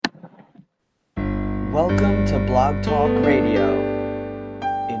Welcome to Blog Talk Radio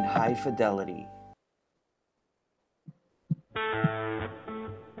in high fidelity.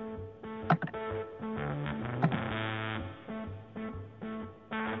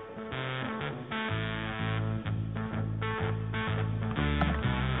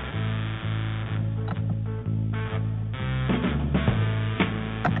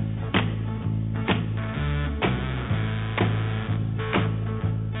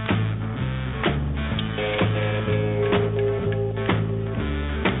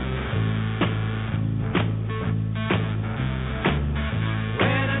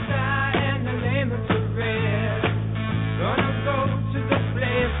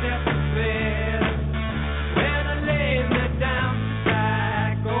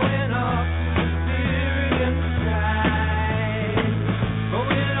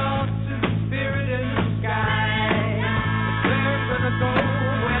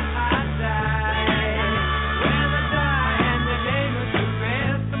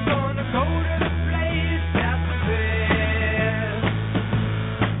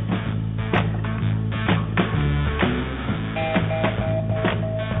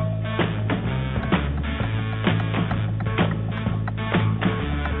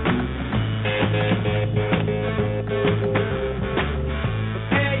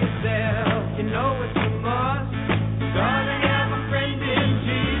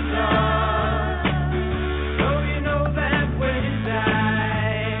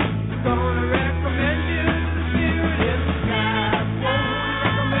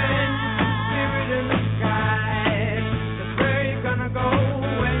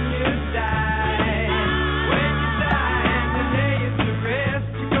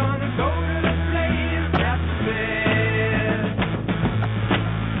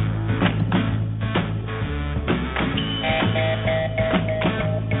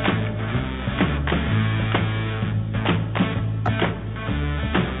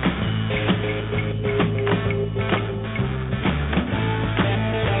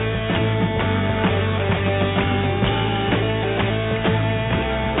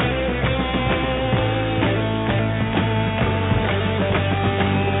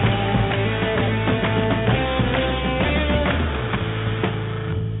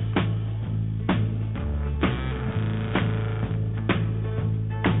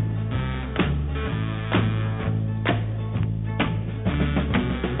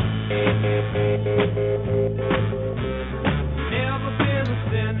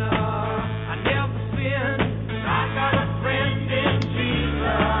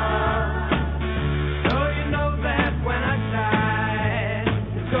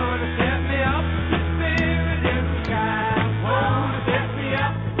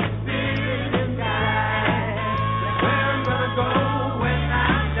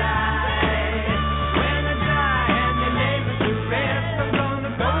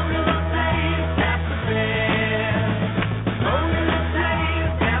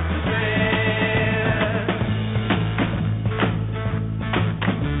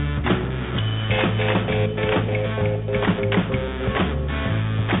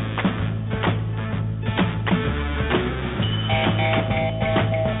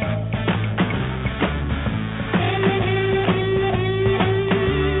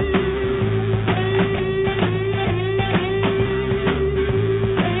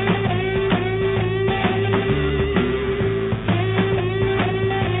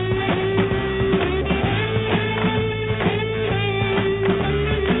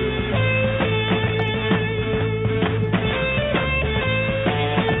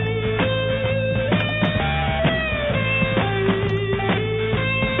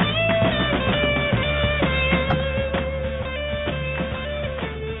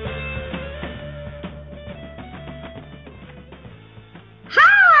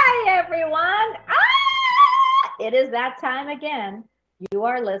 It is that time again. You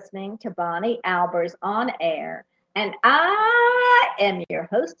are listening to Bonnie Albers on air, and I am your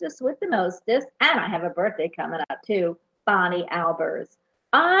hostess with the mostest, and I have a birthday coming up too, Bonnie Albers.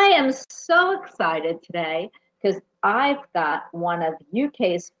 I am so excited today because I've got one of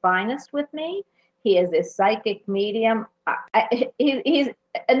UK's finest with me. He is a psychic medium. He's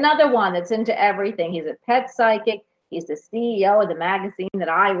another one that's into everything. He's a pet psychic. He's the CEO of the magazine that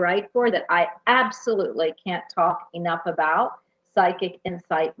I write for that I absolutely can't talk enough about, Psychic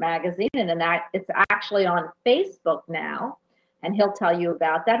Insight Magazine. And it's actually on Facebook now, and he'll tell you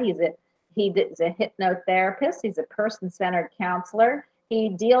about that. He's a hypnotherapist. He's a person-centered counselor. He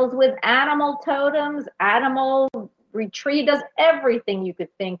deals with animal totems, animal retreat, does everything you could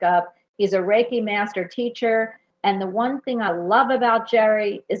think of. He's a Reiki master teacher. And the one thing I love about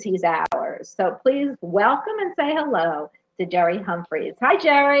Jerry is he's ours. So please welcome and say hello to Jerry Humphreys. Hi,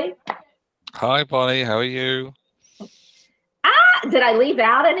 Jerry. Hi, Bonnie. How are you? Did I leave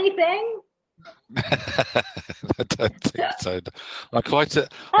out anything? I don't think so. I'm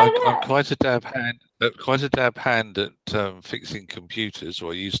quite a dab hand at fixing computers,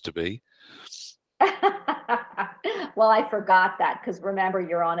 or I used to be. Well, I forgot that because remember,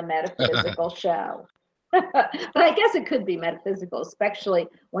 you're on a metaphysical show. But I guess it could be metaphysical, especially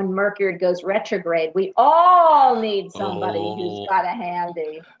when Mercury goes retrograde. We all need somebody who's got a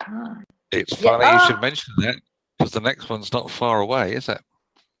handy. It's funny you should mention that, because the next one's not far away, is it?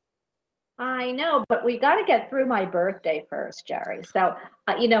 I know, but we got to get through my birthday first, Jerry. So,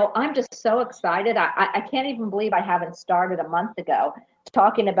 I'm just so excited. I can't even believe I haven't started a month ago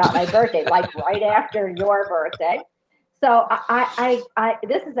talking about my birthday, like right after your birthday. So I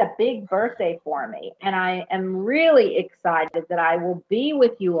this is a big birthday for me, and I am really excited that I will be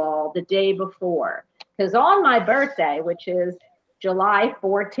with you all the day before. Because on my birthday, which is July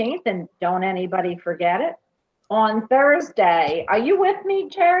 14th, and don't anybody forget it, on Thursday. Are you with me,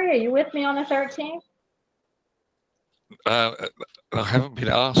 Jerry? Are you with me on the 13th? I haven't been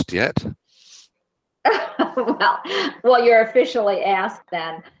asked yet. well, you're officially asked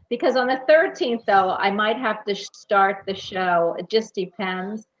then. Because on the 13th, though, I might have to start the show. It just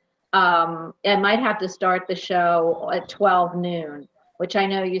depends. I might have to start the show at 12 noon, which I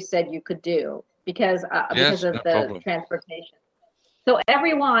know you said you could do because of the problem. Transportation. So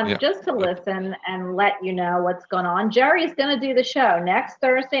everyone, just to listen and let you know what's going on, Jerry's going to do the show next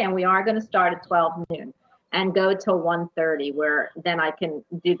Thursday, and we are going to start at 12 noon and go till 1:30, where then I can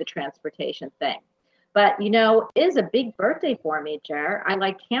do the transportation thing. But, it is a big birthday for me, Jer.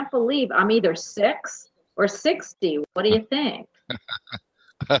 I can't believe I'm either 6 or 60. What do you think?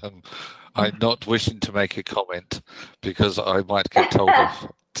 I'm not wishing to make a comment because I might get told off.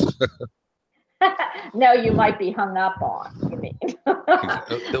 No, you might be hung up on, you mean.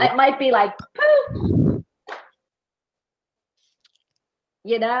 It might be like, poof.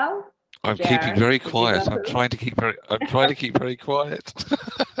 I'm keeping very quiet. I'm trying to keep very quiet.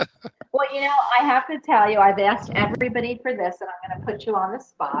 Well, I have to tell you, I've asked everybody for this, and I'm going to put you on the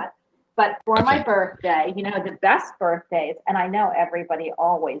spot. But for my birthday, the best birthdays, and I know everybody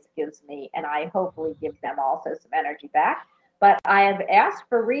always gives me, and I hopefully give them also some energy back. But I have asked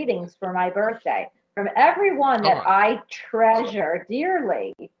for readings for my birthday from everyone that I treasure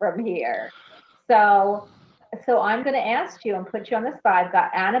dearly from here. So I'm going to ask you and put you on the spot. I've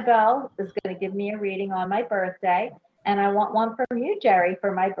got Annabelle is going to give me a reading on my birthday. And I want one from you, Jerry,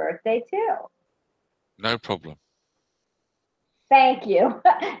 for my birthday, too. No problem. Thank you.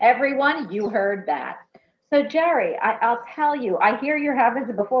 Everyone, you heard that. So, Jerry, I'll tell you, I hear you're having,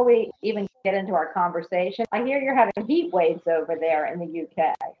 before we even get into our conversation, I hear you're having heat waves over there in the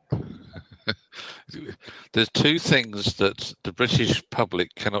UK. There's two things that the British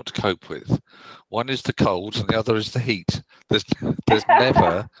public cannot cope with. One is the cold and the other is the heat. There's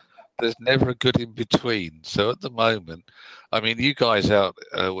never a good in between. So at the moment, I mean, you guys out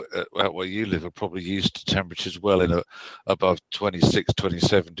where you live are probably used to temperatures well in above 26,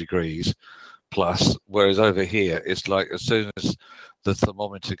 27 degrees plus, whereas over here, it's like as soon as the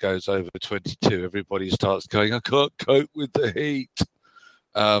thermometer goes over 22, everybody starts going, I can't cope with the heat.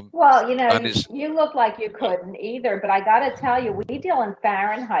 Well, you look like you couldn't either, but I got to tell you, we deal in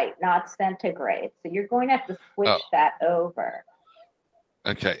Fahrenheit, not centigrade. So you're going to have to switch that over.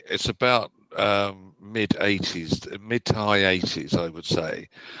 Okay, it's about mid to high 80s, I would say.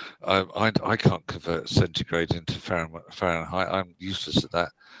 I can't convert centigrade into Fahrenheit. I'm useless at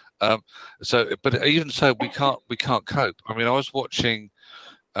that. But even so, we can't cope. I mean, I was watching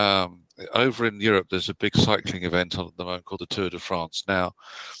over in Europe. There's a big cycling event at the moment called the Tour de France. Now,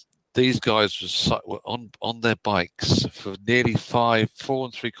 these guys were on their bikes for nearly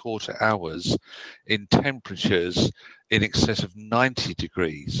 4.75 hours in temperatures in excess of 90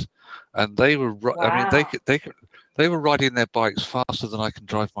 degrees, and they were. Wow. I mean, they were riding their bikes faster than I can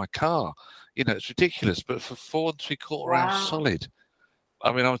drive my car. It's ridiculous. But for 4.75 hours solid,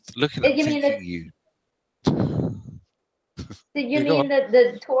 I mean, I was looking at thinking Did you mean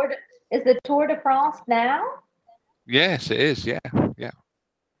the Tour? Is the Tour de France now? Yes, it is. Yeah.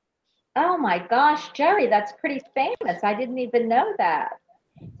 Oh my gosh, Jerry, that's pretty famous. I didn't even know that.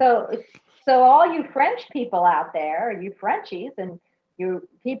 So all you French people out there, you Frenchies and you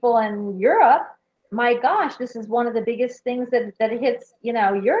people in Europe, my gosh, this is one of the biggest things that hits,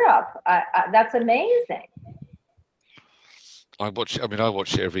 Europe. That's amazing. I watch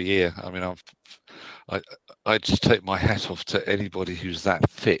it every year. I mean, I I just take my hat off to anybody who's that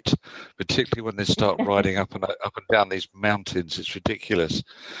fit, particularly when they start riding up and down these mountains. It's ridiculous.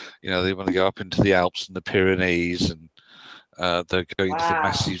 They want to go up into the Alps and the Pyrenees, and they're going to the Wow.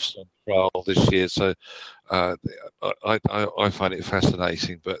 massive Central this year. So I find it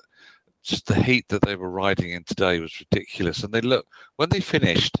fascinating, but just the heat that they were riding in today was ridiculous. And when they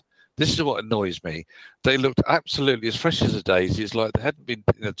finished, this is what annoys me. They looked absolutely as fresh as a daisy. It's like they hadn't been,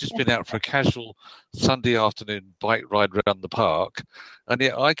 just been out for a casual Sunday afternoon bike ride around the park. And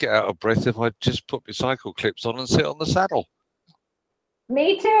yet I get out of breath if I just put my cycle clips on and sit on the saddle.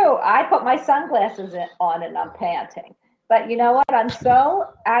 Me too. I put my sunglasses on and I'm panting. But you know what? I'm so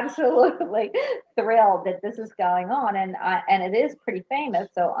absolutely thrilled that this is going on, and it is pretty famous.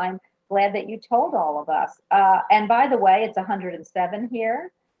 So I'm glad that you told all of us. And by the way, it's 107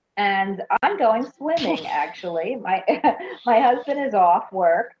 here, and I'm going swimming. Actually, my my husband is off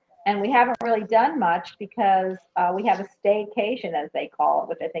work, and we haven't really done much because we have a staycation, as they call it,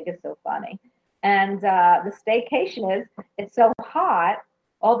 which I think is so funny. And the staycation it's so hot,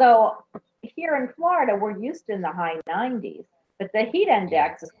 although here in Florida, we're used to in the high 90s, but the heat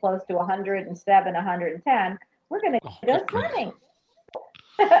index is close to 107, 110. We're going to go swimming.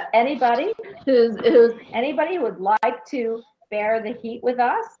 Anybody anybody who would like to bear the heat with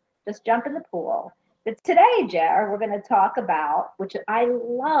us, just jump in the pool. But today, Jer, we're going to talk about, which I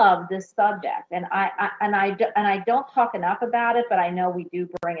love this subject, and I don't talk enough about it, but I know we do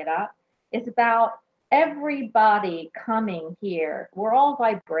bring it up. It's about everybody coming here. We're all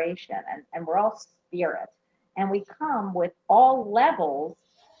vibration, and we're all spirit, and we come with all levels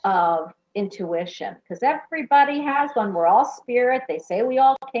of intuition, because everybody has one. We're all spirit. They say we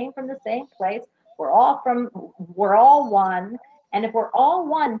all came from the same place. We're all one. And if we're all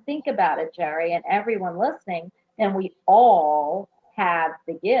one, think about it, Jerry, and everyone listening, then we all have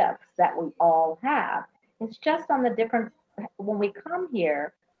the gifts that we all have. It's just on the different, when we come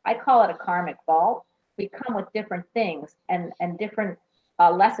here, I call it a karmic vault. We come with different things and different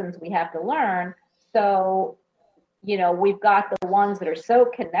lessons we have to learn. So, we've got the ones that are so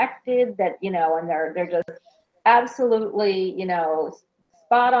connected that, and they're just absolutely,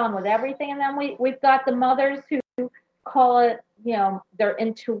 spot on with everything. And then we've got the mothers who call it, their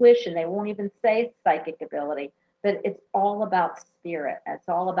intuition. They won't even say psychic ability, but it's all about spirit. It's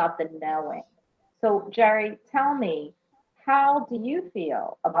all about the knowing. So, Jerry, tell me, how do you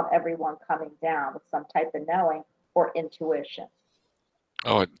feel about everyone coming down with some type of knowing or intuition?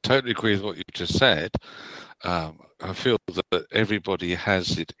 Oh, I totally agree with what you just said. I feel that everybody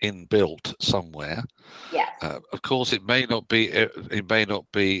has it inbuilt somewhere. Yes. Of course, it may not be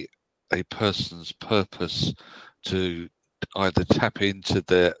a person's purpose to either tap into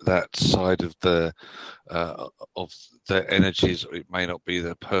that side of their energies, or it may not be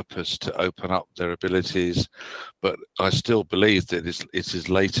their purpose to open up their abilities. But I still believe that it is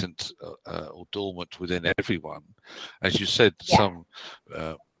latent or dormant within everyone. As you said, some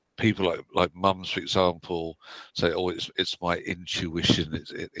people like mums, for example, say, "Oh, it's my intuition.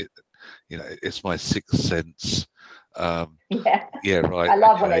 It's my sixth sense." Yeah, right. I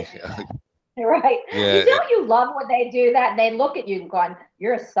love when they do that. Right. Yeah, you love when they do that and they look at you going,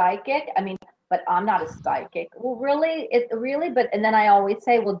 "You're a psychic?" I mean, but I'm not a psychic. Well, really? But and then I always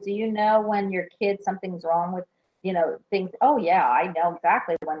say, "Well, do you know when your kid something's wrong with, things?" "Oh yeah, I know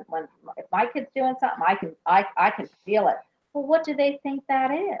exactly when if my kid's doing something, I can feel it." Well, what do they think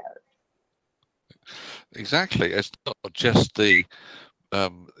that is? Exactly. It's not just the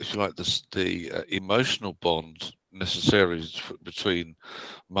if you like, the emotional bond necessarily between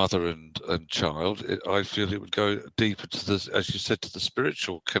mother and child. I feel it would go deeper to the, as you said, to the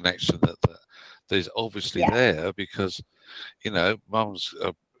spiritual connection that there's obviously there, because mums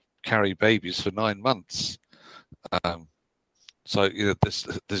carry babies for 9 months. So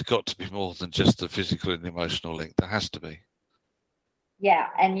there's got to be more than just the physical and emotional link. There has to be. Yeah,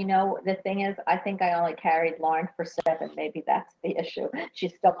 and the thing is, I think I only carried Lauren for 7. Maybe that's the issue.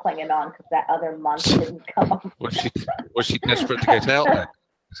 She's still clinging on because that other month didn't come up. Was she desperate to get out then?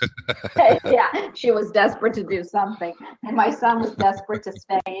 Yeah, she was desperate to do something, and my son was desperate to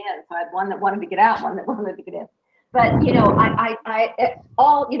stay in. So I had one that wanted to get out, one that wanted to get in. But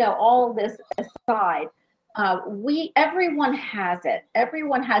all this aside, everyone has it.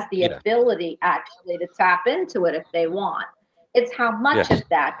 Everyone has the ability actually to tap into it if they want. It's how much of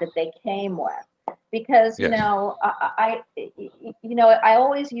that they came with, because I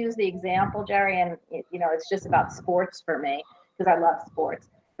always use the example, Jerry, and it's just about sports for me because I love sports.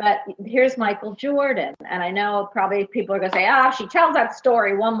 But here's Michael Jordan, and I know probably people are going to say, she tells that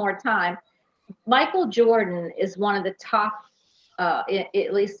story one more time. Michael Jordan is one of the top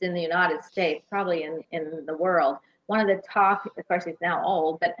at least in the United States, probably in the world, one of the top, of course he's now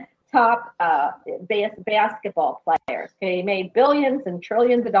old, but top basketball players. Okay, he made billions and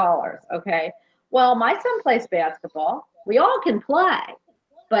trillions of dollars. Okay, well, my son plays basketball. We all can play,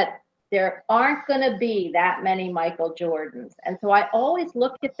 but there aren't going to be that many Michael Jordans. And so I always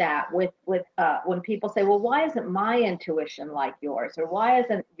look at that with when people say, well, why isn't my intuition like yours? Or why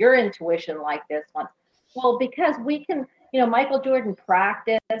isn't your intuition like this one? Well, because we can, Michael Jordan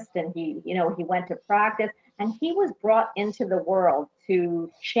practiced and he went to practice and he was brought into the world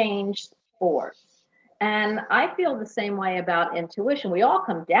to change sports. And I feel the same way about intuition. We all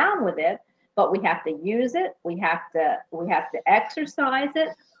come down with it, but we have to use it. We have to exercise it.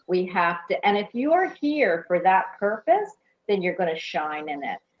 We have to, and if you're here for that purpose, then you're going to shine in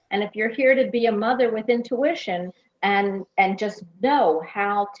it. And if you're here to be a mother with intuition and just know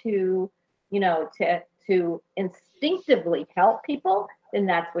how to, to instinctively help people, then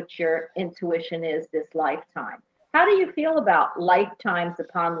that's what your intuition is this lifetime. How do you feel about lifetimes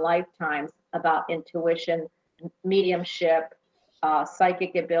upon lifetimes about intuition, mediumship,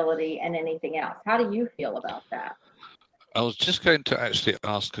 psychic ability, and anything else? How do you feel about that? I was just going to actually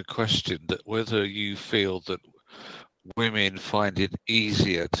ask a question, that whether you feel that women find it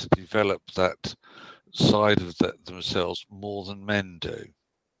easier to develop that side of themselves more than men do.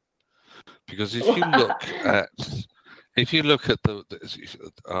 Because if you look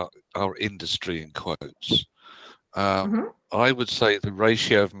at our industry in quotes, I would say the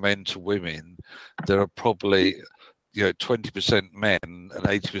ratio of men to women, there are probably 20% men and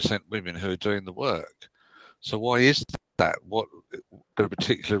 80% women who are doing the work. So why is that? What a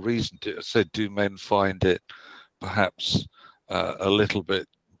particular reason? Do men find it perhaps a little bit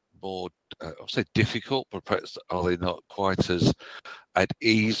more, I'll say difficult, but perhaps are they not quite as at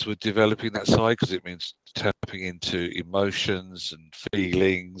ease with developing that side, because it means tapping into emotions and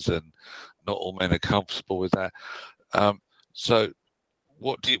feelings, and not all men are comfortable with that. So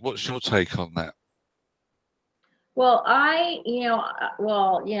what's your take on that? Well, I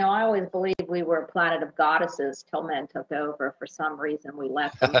always believed we were a planet of goddesses till men took over. For some reason, we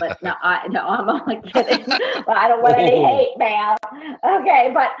left them. But I'm only kidding. But I don't want any hate mail.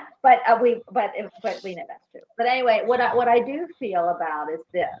 Okay, but we know that's true. But anyway, what I do feel about is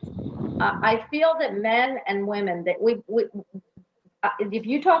this. I feel that men and women, that we if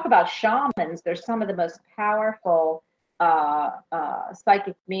you talk about shamans, they're some of the most powerful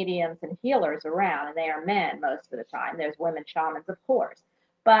psychic mediums and healers around, and they are men most of the time. There's women shamans, of course,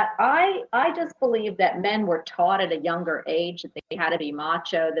 but I just believe that men were taught at a younger age that they had to be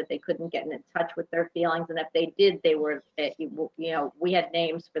macho, that they couldn't get in touch with their feelings, and if they did, they were, we had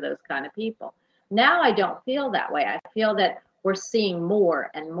names for those kind of people. Now I don't feel that way. I feel that we're seeing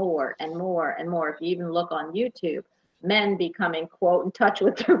more and more and more and more. If you even look on YouTube, men becoming, quote, in touch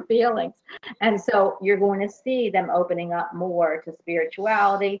with their feelings. And so you're going to see them opening up more to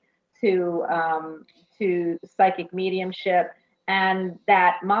spirituality, to psychic mediumship, and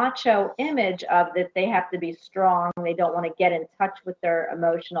that macho image of that they have to be strong. They don't want to get in touch with their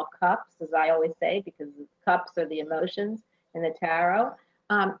emotional cups, as I always say, because the cups are the emotions in the tarot.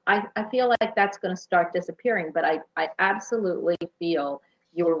 I feel like that's going to start disappearing, but I absolutely feel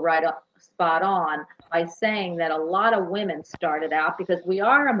you were right up spot on by saying that a lot of women started out because we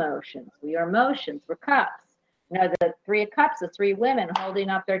are emotions. We're cups. The Three of Cups, the three women holding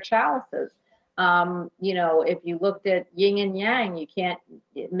up their chalices. If you looked at yin and yang,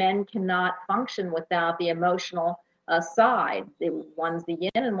 men cannot function without the emotional side. One's the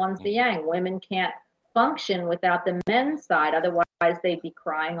yin and one's the yang. Women can't function without the men's side. Otherwise, they'd be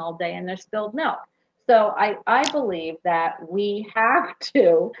crying all day and they're spilled milk. So I believe that we have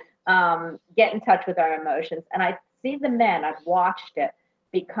to get in touch with our emotions. And I see the men, I've watched it,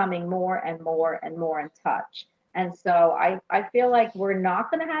 becoming more and more and more in touch. And so I feel like we're not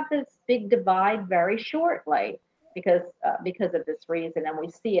going to have this big divide very shortly because of this reason. And we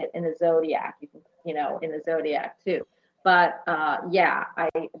see it in the zodiac, in the zodiac too. But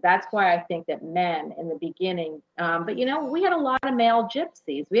that's why I think that men in the beginning, but we had a lot of male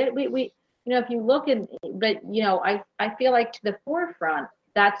gypsies. We if you look at, but I feel like to the forefront,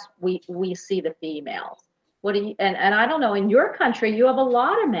 that's we see the females. What do you, and I don't know, in your country you have a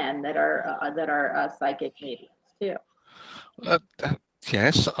lot of men that are psychic mediums too.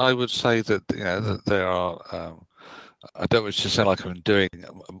 Yes, I would say that that there are. I don't wish to sound like I'm doing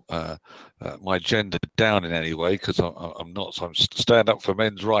my gender down in any way, because I'm not. So I'm stand up for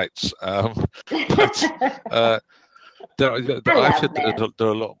men's rights. But I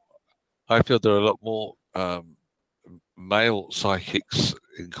feel there are a lot more male psychics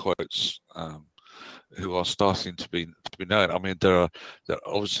in quotes who are starting to be known. I mean, there are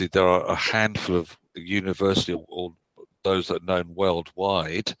a handful of university or those that are known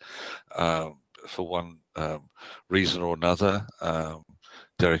worldwide for one reason or another.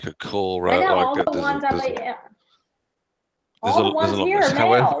 Derek Acora. I know all the ones all the ones here are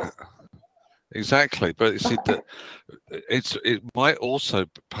males. Exactly, but you see that it might also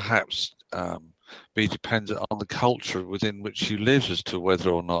perhaps be dependent on the culture within which you live as to whether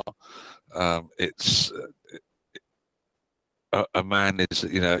or not it's a man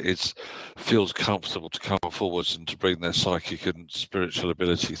feels comfortable to come forwards and to bring their psychic and spiritual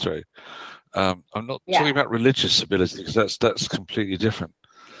ability through. I'm not talking about religious ability, because that's completely different.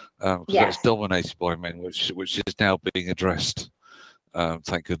 Because that's dominated by men, which is now being addressed.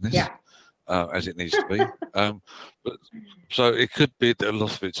 Thank goodness. Yeah. As it needs to be. But so it could be a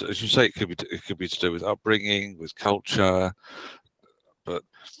lot of it, as you say, it could be to do with upbringing, with culture. But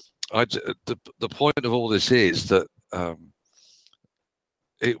the point of all this is that I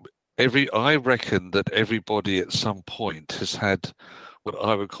reckon that everybody at some point has had what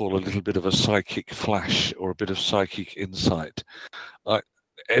I would call a little bit of a psychic flash or a bit of psychic insight.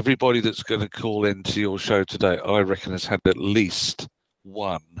 Everybody that's going to call into your show today, I reckon, has had at least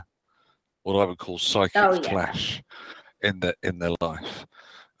one, what I would call psychic flash in their life.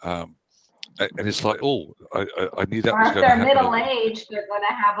 And it's like, I knew that was going to happen. If they're middle-aged, they're going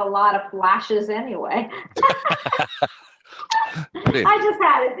to have a lot of flashes anyway. I just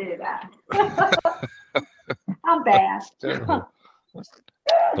had to do that. I'm bad.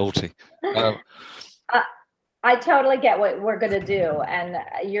 Naughty. I totally get what we're going to do, and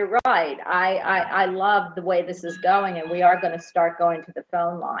you're right. I love the way this is going, and we are going to start going to the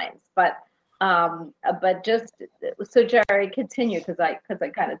phone lines. But just so Jerry, continue, because I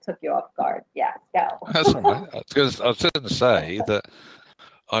kind of took you off guard. Yeah, go. That's all right. I was going to say that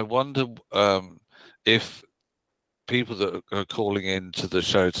I wonder if people that are calling into the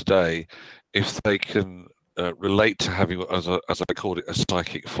show today, if they can relate to having, as I called it, a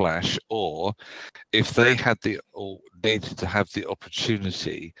psychic flash, or if they had needed to have the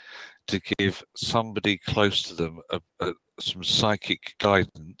opportunity to give somebody close to them some psychic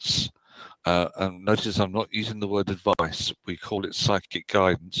guidance. And notice I'm not using the word advice. We call it psychic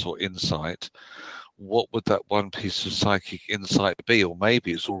guidance or insight. What would that one piece of psychic insight be? Or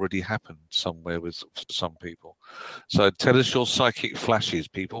maybe it's already happened somewhere for some people. So tell us your psychic flashes,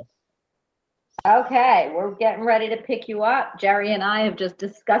 people. Okay, we're getting ready to pick you up. Jerry and I have just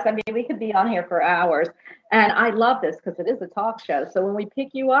discussed, I mean, we could be on here for hours. And I love this because it is a talk show. So when we pick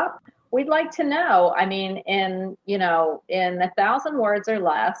you up, we'd like to know, I mean, in 1,000 words or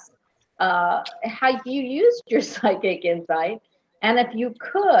less, how you used your psychic insight. And if you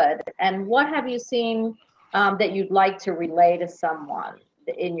could, and what have you seen that you'd like to relay to someone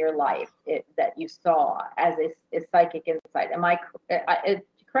in your life that you saw as a psychic insight?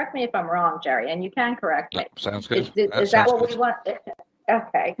 Correct me if I'm wrong, Jerry, and you can correct me. Sounds good. Is that what we want?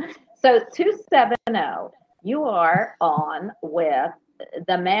 Okay. So 270, you are on with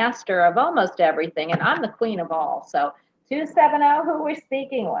the master of almost everything, and I'm the queen of all. So 270, who we're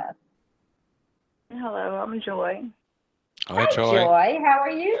speaking with? Hello, I'm Joy. Hi, Joy. How are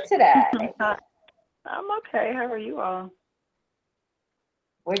you today? I'm okay. How are you all?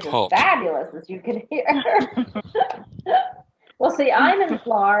 We're just fabulous, as you can hear. Well, see, I'm in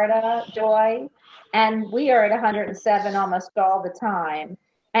Florida, Joy, and we are at 107 almost all the time.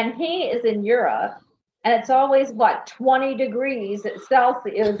 And he is in Europe, and it's always, 20 degrees at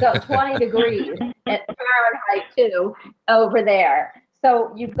Celsius, 20 degrees at Fahrenheit, too, over there.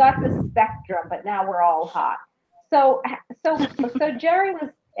 So you've got the spectrum, but now we're all hot. So Jerry was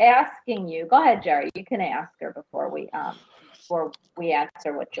asking you. Go ahead, Jerry. You can ask her before we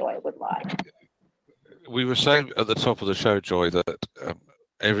answer what Joy would like. We were saying at the top of the show, Joy, that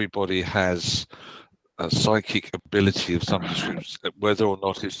everybody has a psychic ability of some description, whether or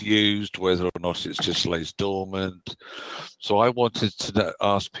not it's used, whether or not it's just lays dormant. So I wanted to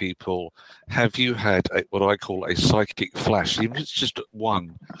ask people, have you had what I call a psychic flash, even if it's just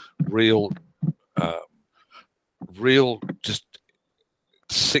one real just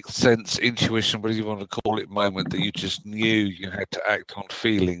sixth sense, intuition, whatever you want to call it, moment that you just knew you had to act on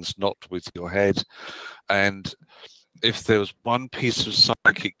feelings, not with your head? And if there was one piece of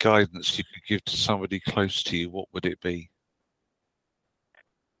psychic guidance you could give to somebody close to you, what would it be?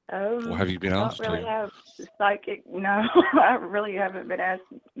 Or have you been asked to? I don't really have psychic. No, I really haven't been asked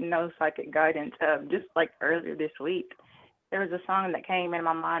no psychic guidance. Just like earlier this week, there was a song that came in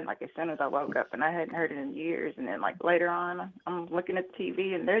my mind like as soon as I woke up, and I hadn't heard it in years. And then like later on, I'm looking at the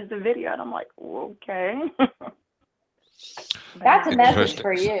TV and there's the video, and I'm like, okay. That's a message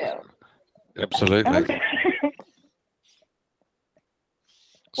for you. Absolutely. Okay.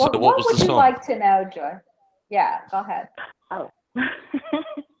 So Well, what was would the you song? like to know, Joy? Yeah, go ahead. Oh.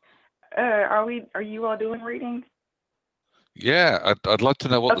 Are you all doing readings? Yeah, I'd like to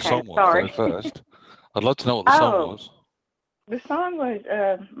know what the Okay, song was though sorry. first. I'd like to know what the song Oh, was. the song was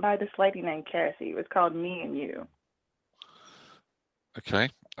by this lady named Cassie. It was called Me and You. Okay.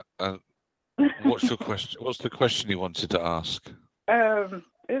 Uh, what's your question? What's the question you wanted to ask?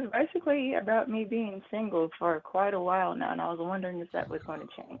 It was basically about me being single for quite a while now, and I was wondering if that was going to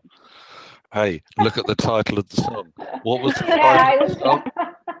change. Hey, look at the title of the song. What was the Yeah, title I of the song?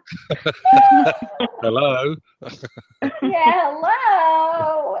 Hello. Yeah,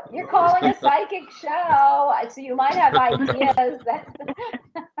 hello. You're calling a psychic show, so you might have ideas.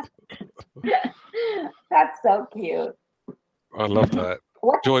 That's so cute. I love that.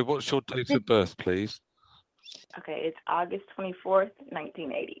 What Joy, what's your date of birth, please? Okay, it's August 24th,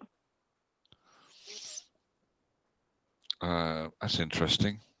 1980. That's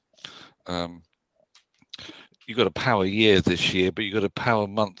interesting. You got a power year this year, but you got a power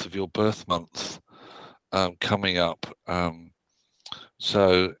month of your birth month coming up.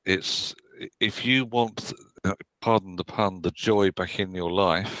 So it's if you want, pardon the pun, the joy back in your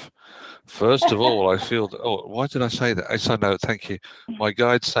life. First of all, I feel that. Oh, why did I say that? Yes, I know. Thank you. My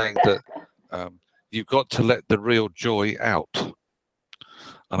guide's saying that you've got to let the real joy out,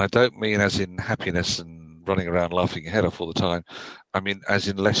 and I don't mean as in happiness and running around laughing your head off all the time. I mean as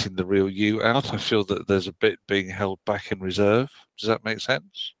in letting the real you out. I feel that there's a bit being held back in reserve. Does that make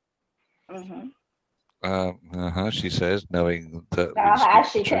sense? She says, knowing that we as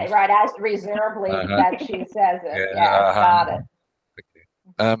speak she the truth. right as reservedly that she says it. Yeah, Got it.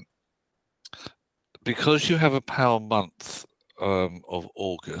 Okay. Because you have a power month of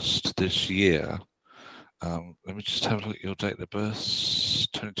August this year. Let me just have a look at your date of birth.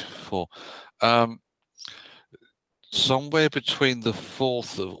 24. Somewhere between the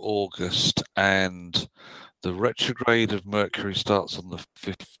 4th of August and the retrograde of Mercury starts on the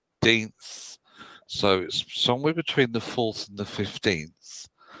 15th. So it's somewhere between the 4th and the 15th.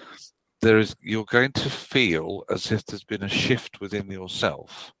 You're going to feel as if there's been a shift within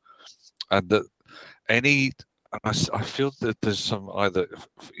yourself, and that I feel that there's some either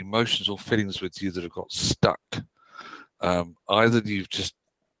emotions or feelings with you that have got stuck. Either you've just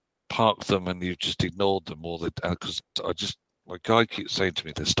parked them and you've just ignored them, or because my guide keeps saying to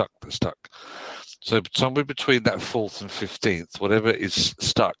me they're stuck. So somewhere between that 4th and 15th, whatever is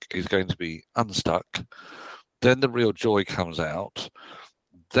stuck is going to be unstuck. Then the real joy comes out.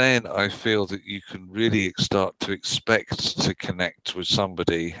 Then I feel that you can really start to expect to connect with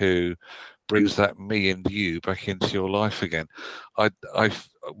somebody who brings that me and you back into your life again. I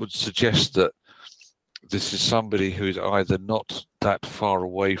would suggest that this is somebody who is either not that far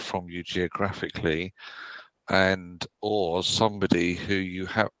away from you geographically, or somebody who you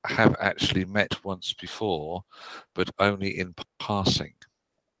have actually met once before, but only in passing.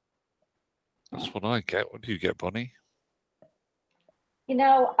 That's what I get. What do you get, Bonnie?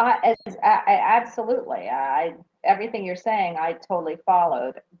 I absolutely. Everything you're saying, I totally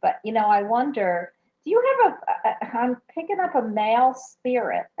followed. But I wonder, do you have I'm picking up a male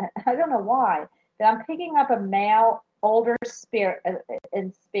spirit. I don't know why, but I'm picking up a male older spirit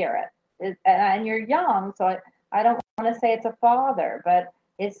in spirit. And you're young, so I don't want to say it's a father, but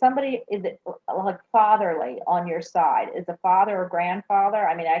is it like fatherly on your side? Is a father or grandfather?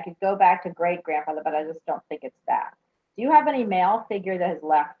 I mean, I could go back to great grandfather, but I just don't think it's that. Do you have any male figure that has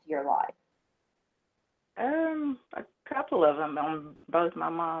left your life? A couple of them on both my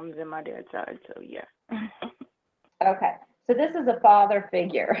mom's and my dad's side, so yeah. Okay, so this is a father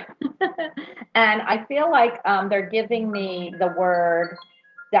figure, and I feel like they're giving me the word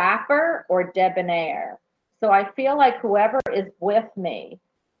dapper or debonair. So I feel like whoever is with me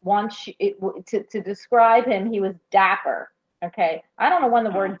wants to describe him, he was dapper. Okay, I don't know when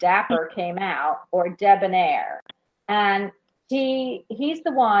the word dapper came out or debonair, and he's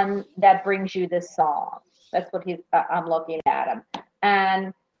the one that brings you this song. That's what I'm looking at him,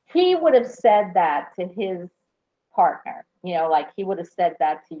 and he would have said that to his partner. Like he would have said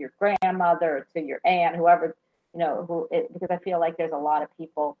that to your grandmother or to your aunt, whoever, because I feel like there's a lot of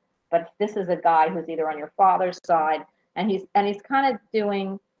people, but this is a guy who's either on your father's side, and he's kind of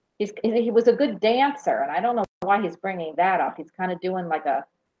doing. He was a good dancer, and I don't know why he's bringing that up. He's kind of doing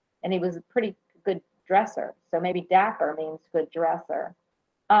and he was a pretty good dresser. So maybe dapper means good dresser.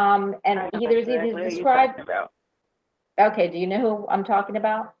 And there's either described. Okay, do you know who I'm talking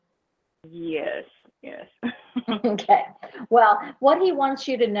about? Yes. Okay. Well, what he wants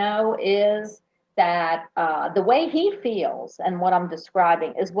you to know is that the way he feels and what I'm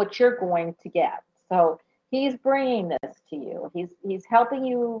describing is what you're going to get. So he's bringing this to you. He's helping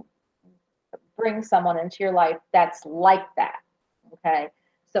you bring someone into your life that's like that. Okay.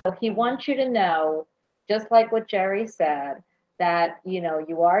 So he wants you to know, just like what Jerry said, that,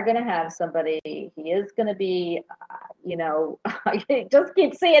 you are going to have somebody. He is going to be, I just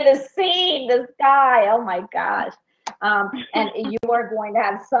keep seeing this scene, this guy. Oh my gosh. And you are going to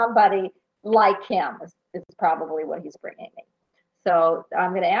have somebody like him is probably what he's bringing me. So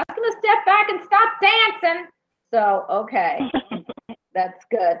I'm going to ask him to step back and stop dancing. So, okay, that's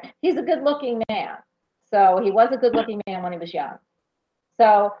good. He's a good looking man. So he was a good looking man when he was young.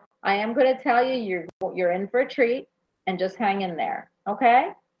 So I am going to tell you, you're in for a treat, and just hang in there. Okay?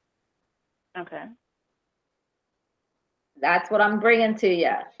 Okay. That's what I'm bringing to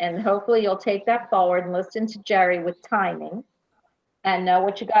you. And hopefully you'll take that forward and listen to Jerry with timing and know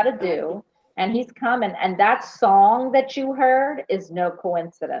what you got to do. And he's coming. And that song that you heard is no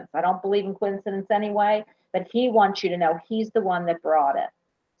coincidence. I don't believe in coincidence anyway, but he wants you to know he's the one that brought it.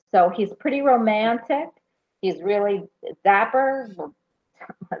 So he's pretty romantic. He's really dapper.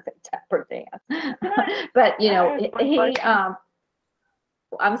 Dapper dance. But,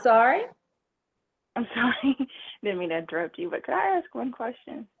 I'm sorry? I'm sorry. Didn't mean to interrupt you, but could I ask one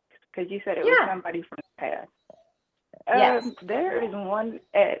question? Because you said it was somebody from the past. Yes. There is one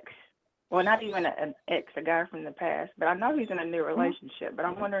ex, well, not even an ex, a guy from the past, but I know he's in a new relationship, but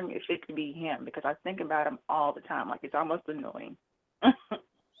I'm wondering if it could be him, because I think about him all the time. Like, it's almost annoying.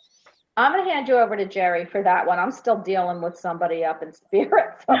 I'm going to hand you over to Jerry for that one. I'm still dealing with somebody up in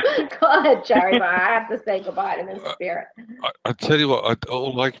spirit. So go ahead, Jerry, but I have to say goodbye to this spirit. I tell you what,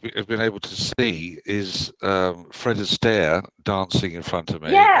 all I've been able to see is Fred Astaire dancing in front of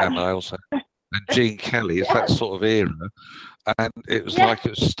me. Yeah. And I also, and Gene Kelly, it's that sort of era. And it was like,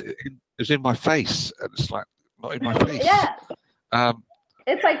 it was in my face. And it's like, not in my face. Yes.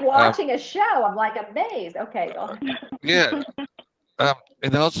 It's like watching a show. I'm like amazed. Okay, go ahead. Yeah.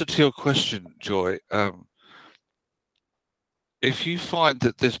 In answer to your question, Joy, if you find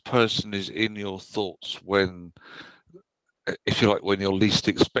that this person is in your thoughts when, if you like, when you're least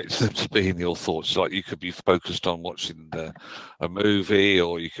expecting them to be in your thoughts, like you could be focused on watching a movie,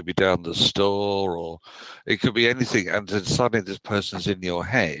 or you could be down the store, or it could be anything, and then suddenly this person's in your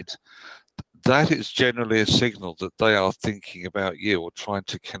head, that is generally a signal that they are thinking about you or trying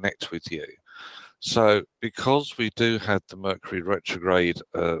to connect with you. So because we do have the Mercury retrograde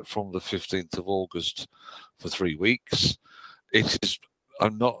from the 15th of August for 3 weeks, it is,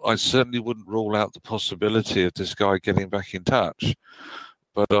 I certainly wouldn't rule out the possibility of this guy getting back in touch.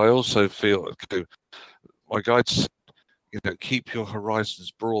 But I also feel, my guides, keep your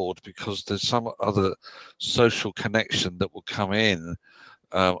horizons broad, because there's some other social connection that will come in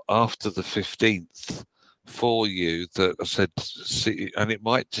after the 15th. For you that I said, see, and it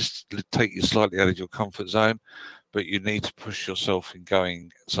might just take you slightly out of your comfort zone, but you need to push yourself in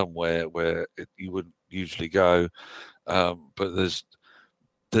going somewhere where you wouldn't usually go. But there's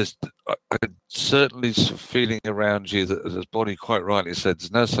certainly some feeling around you that, as Bonnie quite rightly said,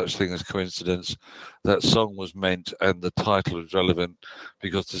 there's no such thing as coincidence. That song was meant, and the title is relevant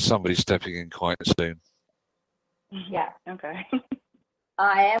because there's somebody stepping in quite soon. Yeah. Okay.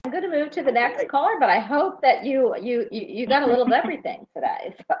 I am going to move to the next caller, but I hope that you got a little of everything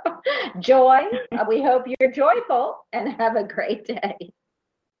today. So, Joy, we hope you're joyful and have a great day.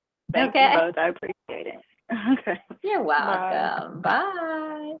 Thank you both. I appreciate it. Okay. You're welcome.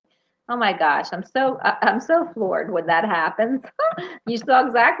 Bye. Oh my gosh, I'm so floored when that happens. You saw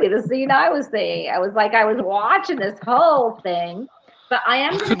exactly the scene I was seeing. I was watching this whole thing, but I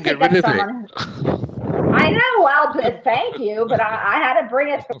am going to pick up someone. I know. Well, thank you, but I had to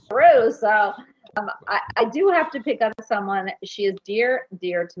bring it through. So I do have to pick up someone. She is dear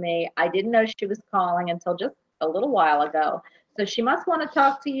to me. I didn't know she was calling until just a little while ago. So she must want to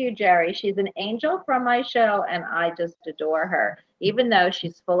talk to you, Jerry. She's an angel from my show, and I just adore her, even though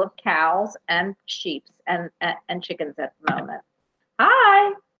she's full of cows and sheep and chickens at the moment.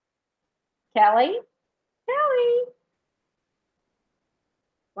 Hi, Kelly.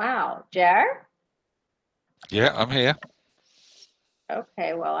 Wow, Jer? Yeah, I'm here.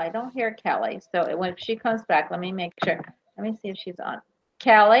 Okay, well, I don't hear Kelly. So when she comes back, let me make sure. Let me see if she's on.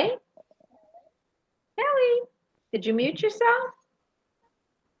 Kelly, did you mute yourself?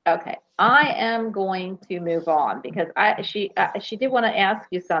 Okay, I am going to move on because she did want to ask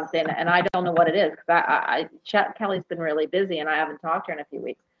you something, and I don't know what it is because Kelly's been really busy, and I haven't talked to her in a few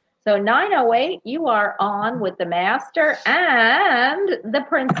weeks. So 908, you are on with the master and the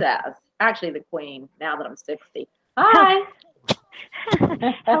princess. Actually, the queen, now that I'm 60. Hi.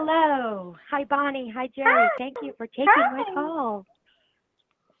 Hello. Hi, Bonnie. Hi, Jerry. Thank you for taking my call.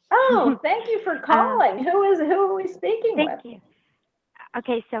 Oh, thank you for calling. Who are we speaking with? Thank you.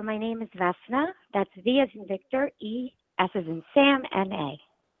 Okay, so my name is Vesna. That's V as in Victor, E, S as in Sam, N, A.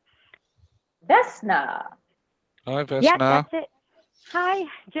 Vesna. Hi, Vesna. Yeah, that's it. Hi,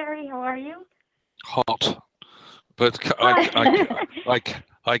 Jerry. How are you? Hot, but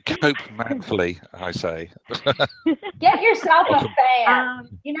I cope manfully, I say. Get yourself a fan.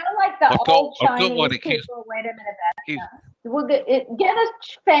 You know, like the old Chinese people. Wait a minute, Vesna. Get a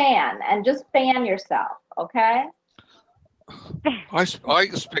fan and just fan yourself, okay? I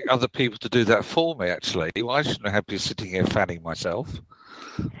expect other people to do that for me, actually. I shouldn't have to be sitting here fanning myself.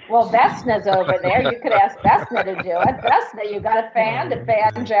 Well, Vesna's over there. You could ask Vesna to do it. Vesna, you got a fan to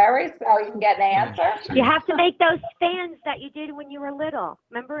fan Jerry so you can get an answer? You have to make those fans that you did when you were little.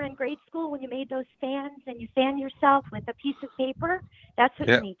 Remember in grade school when you made those fans and you fan yourself with a piece of paper? That's what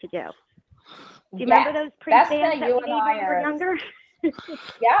you need to do. Do you remember those pre-fans that we made when we were younger?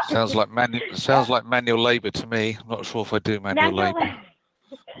 Yeah. Sounds like manual labor to me. I'm not sure if I do manual labor.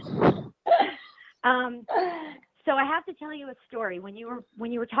 So I have to tell you a story. When you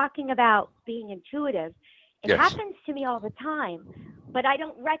were talking about being intuitive, it happens to me all the time, but I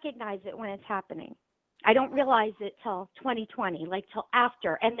don't recognize it when it's happening. I don't realize it till 2020, like till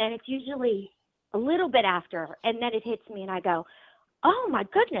after, and then it's usually a little bit after, and then it hits me, and I go, "Oh my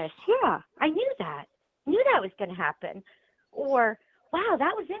goodness, yeah, I knew that. I knew that was going to happen," or "Wow,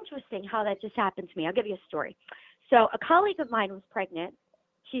 that was interesting how that just happened to me." I'll give you a story. So a colleague of mine was pregnant.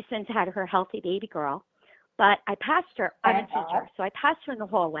 She's since had her healthy baby girl. But I passed her, I'm a teacher, so I passed her in the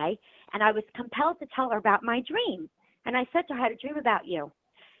hallway, and I was compelled to tell her about my dream. And I said to her, I had a dream about you.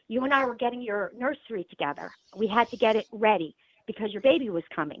 You and I were getting your nursery together. We had to get it ready because your baby was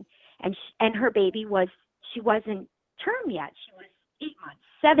coming. And her baby she wasn't term yet. She was 8 months,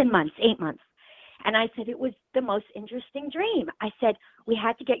 7 months, 8 months. And I said, it was the most interesting dream. I said, we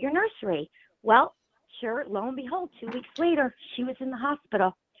had to get your nursery. Well, sure, lo and behold, 2 weeks later, she was in the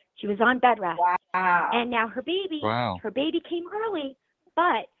hospital. She was on bed rest. Wow. And now her baby came early,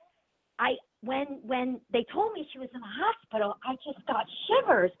 but when they told me she was in the hospital, I just got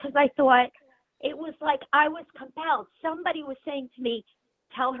shivers because I thought it was like I was compelled. Somebody was saying to me,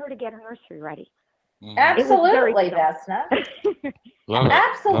 tell her to get her nursery ready. Absolutely, Vesna.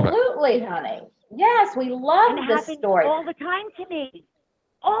 Absolutely, honey. Yes, we love this story. All the time to me.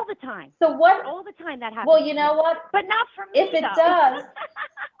 All the time. So what? All the time that happens. Well, you know what? But not for me. If it does.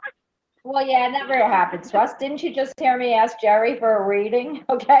 Well, yeah, it never happens to us. Didn't you just hear me ask Jerry for a reading?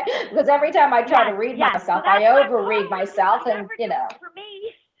 Okay, because every time I try to read myself, I overread myself, and you know. For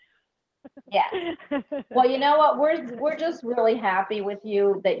me. Yeah. Well, you know what? We're just really happy with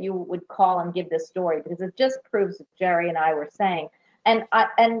you that you would call and give this story because it just proves what Jerry and I were saying. And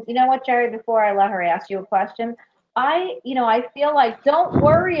you know what, Jerry? Before I let her ask you a question, I feel like don't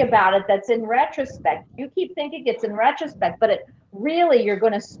worry about it. That's in retrospect. You keep thinking it's in retrospect, but it really you're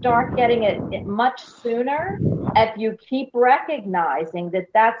going to start getting it much sooner if you keep recognizing that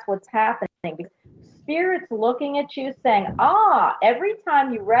that's what's happening. Spirit's looking at you saying, every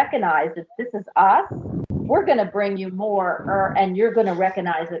time you recognize that this is us, we're going to bring you more, and you're going to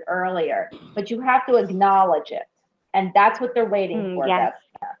recognize it earlier. But you have to acknowledge it, and that's what they're waiting for. Yes.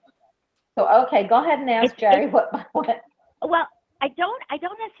 So, okay, go ahead and ask Jerry what. Well, I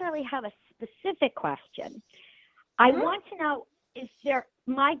don't necessarily have a specific question. I want to know,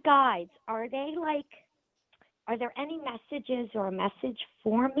 my guides, are there any messages or a message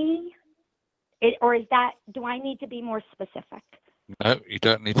for me? Do I need to be more specific? No, you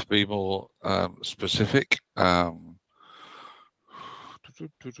don't need to be more specific.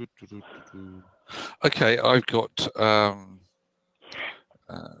 Okay, I've got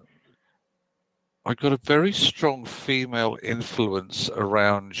a very strong female influence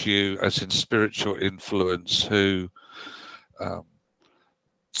around you, as in spiritual influence, who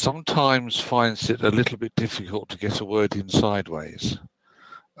sometimes finds it a little bit difficult to get a word in sideways.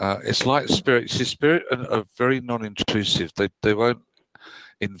 It's like spirit. See, spirit are very non-intrusive. They won't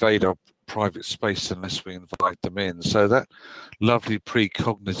invade our private space unless we invite them in. So that lovely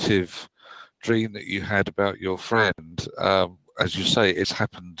precognitive dream that you had about your friend, as you say, it's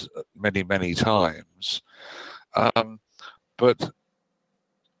happened many, many times. But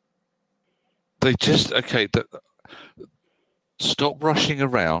they just, stop rushing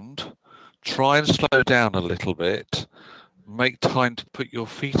around, try and slow down a little bit, make time to put your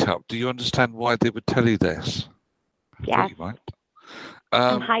feet up. Do you understand why they would tell you this? Yeah. You might.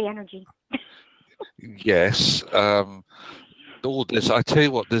 High energy. Yes. I tell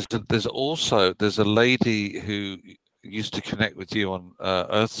you what, there's a lady who used to connect with you on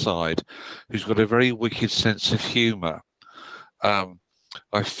Earthside, who's got a very wicked sense of humour.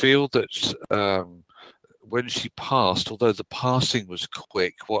 I feel that when she passed, although the passing was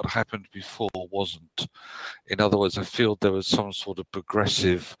quick, what happened before wasn't. In other words, I feel there was some sort of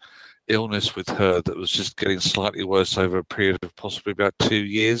progressive illness with her that was just getting slightly worse over a period of possibly about 2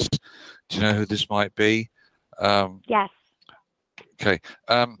 years. Do you know who this might be? Yes. Okay.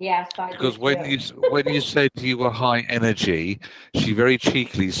 Yes, I Because do when you said you were high energy, she very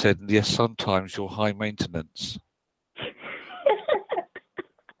cheekily said, "Yes, sometimes you're high maintenance."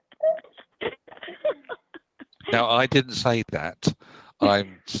 Now, I didn't say that.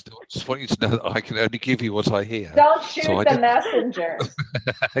 I'm just want you to know that I can only give you what I hear. Don't shoot the messengers.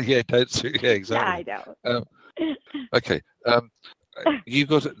 Yeah, don't shoot. Yeah, exactly. Yeah, I know. Okay. You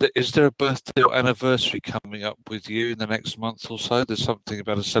got? Is there a birthday or anniversary coming up with you in the next month or so? There's something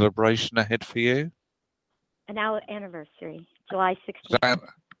about a celebration ahead for you. An anniversary, July 16th.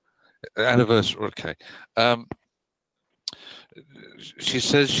 Anniversary. Okay. She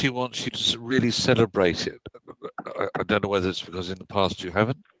says she wants you to really celebrate it. I don't know whether it's because in the past you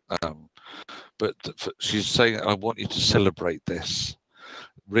haven't, but she's saying, "I want you to celebrate this."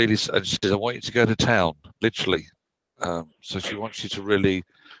 Really, and she says, "I want you to go to town," literally. So she wants you to really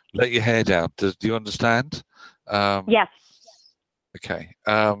let your hair down. Do you understand? Yes. Okay.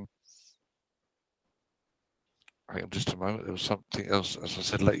 Hang on just a moment. There was something else. As I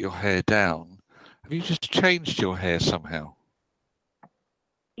said, let your hair down. Have you just changed your hair somehow?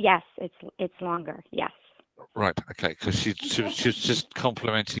 Yes, it's longer. Yes. Right. Okay. Because she was just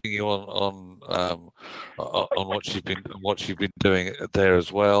complimenting you on what you've been doing there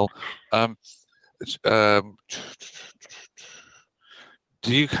as well.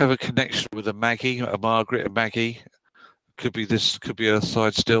 Do you have a connection with a Maggie, a Margaret, a Maggie? Could be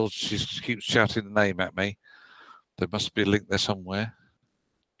Earthside still. She keeps shouting the name at me. There must be a link there somewhere.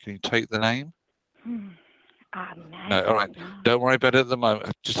 Can you take the name? No, all right. Don't worry about it at the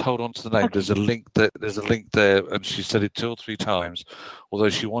moment. Just hold on to the name. Okay. There's a link there, and she said it 2 or 3 times. Although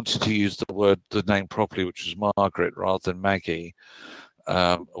she wanted to use the name properly, which was Margaret rather than Maggie,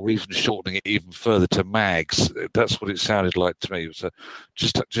 or even shortening it even further to Mags. That's what it sounded like to me. So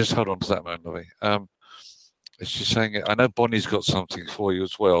just hold on to that moment, Lovey. She's saying, I know Bonnie's got something for you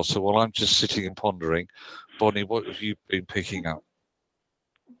as well. So while I'm just sitting and pondering, Bonnie, what have you been picking up?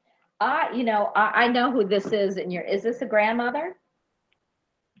 I know who this is. Is this a grandmother?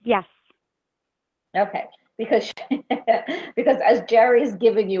 Yes. Okay. Because as Jerry's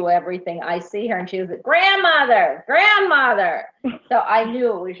giving you everything, I see her and she was like, grandmother. So I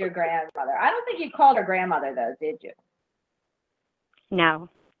knew it was your grandmother. I don't think you called her grandmother though, did you? No.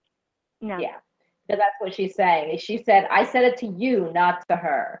 Yeah. So that's what she's saying. She said, I said it to you, not to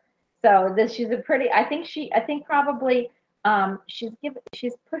her. So she's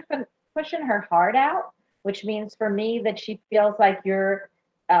pushing her heart out, which means for me that she feels like you're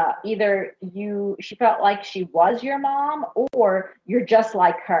she felt like she was your mom or you're just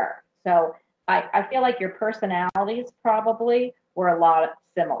like her. So I feel like your personalities probably were a lot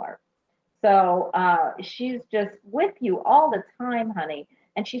similar. So she's just with you all the time, honey.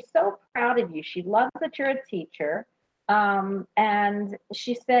 And she's so proud of you. She loves that you're a teacher. And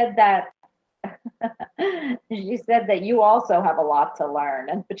she said that you also have a lot to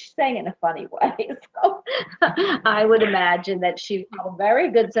learn, but she's saying it in a funny way. So I would imagine that she has a very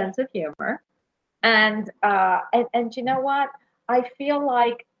good sense of humor. And you know what? I feel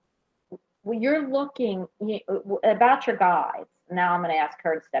like when you're looking about your guides. Now I'm going to ask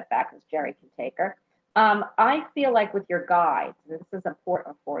her to step back because Jerry can take her. I feel like with your guides, and this is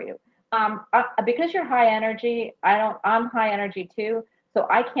important for you, because you're high energy. I'm high energy too. So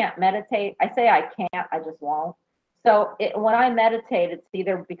I can't meditate. I say I can't, I just won't. So when I meditate, it's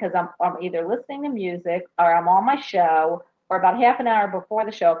either because I'm either listening to music or I'm on my show, or about half an hour before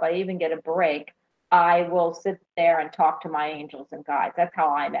the show, if I even get a break, I will sit there and talk to my angels and guides. That's how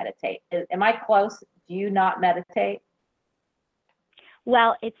I meditate. Am I close? Do you not meditate?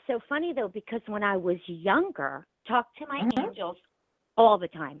 Well, it's so funny though, because when I was younger, talked to my angels all the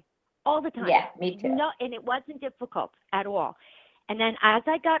time. Yeah, me too. No, and it wasn't difficult at all. And then as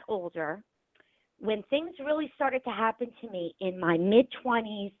I got older, when things really started to happen to me in my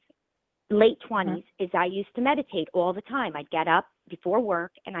mid-20s, late 20s, is I used to meditate all the time. I'd get up before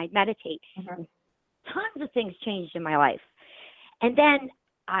work and I'd meditate. Tons of things changed in my life. And then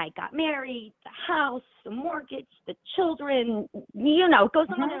I got married, the house, the mortgage, the children, it goes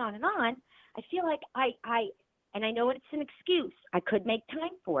on and on and on. I feel like and I know it's an excuse. I could make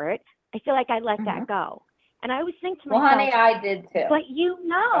time for it. I feel like I let that go. And I always think to myself, well, honey, I did too. But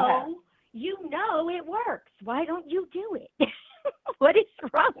You know it works. Why don't you do it? What is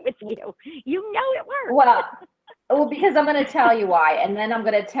wrong with you? You know it works. Well, because I'm going to tell you why, and then I'm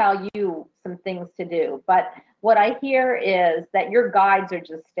going to tell you some things to do. But what I hear is that your guides are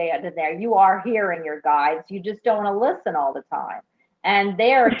just standing there. You are hearing your guides. You just don't want to listen all the time. And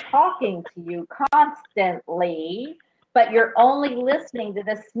they're talking to you constantly, but you're only listening to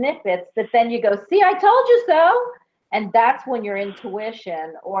the snippets that then you go, see, I told you so. And that's when your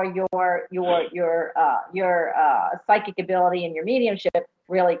intuition or your psychic ability and your mediumship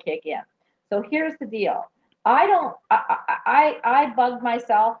really kick in. So here's the deal. I bugged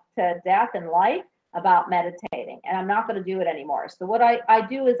myself to death in life about meditating, and I'm not going to do it anymore. So what I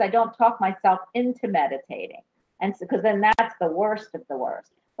do is I don't talk myself into meditating. And so, because then that's the worst of the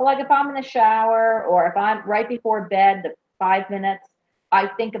worst. But like if I'm in the shower or if I'm right before bed, the 5 minutes, I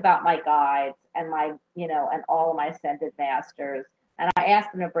think about my guides and my, and all of my ascended masters. And I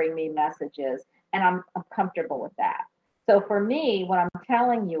ask them to bring me messages, and I'm comfortable with that. So for me, what I'm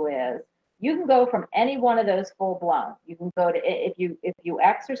telling you is, you can go from any one of those full blown. You can go to, if you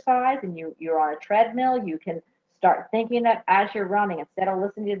exercise and you're on a treadmill, you can start thinking that as you're running, instead of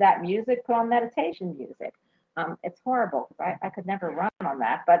listening to that music, put on meditation music. It's horrible because I could never run on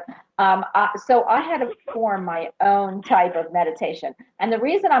that. But so I had to form my own type of meditation. And the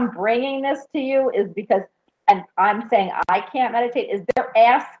reason I'm bringing this to you is because, and I'm saying I can't meditate, is they're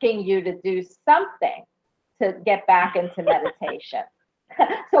asking you to do something to get back into meditation.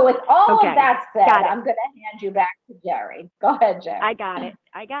 So with all of that said, I'm going to hand you back to Jerry. Go ahead, Jerry. I got it.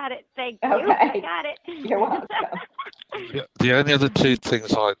 Thank you. Okay. I got it. You're welcome. The only other two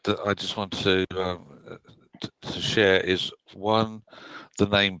things I just want to share is, one, the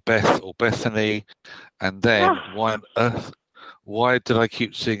name Beth or Bethany, and then why on earth, why did I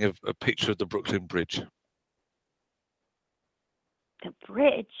keep seeing a picture of the Brooklyn Bridge? The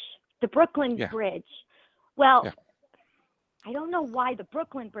bridge, the Brooklyn Bridge. Well, I don't know why the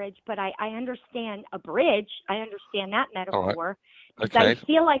Brooklyn Bridge, but I understand a bridge. I understand that metaphor. Right. Okay. I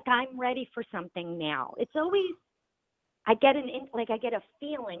feel like I'm ready for something now. It's always, I get a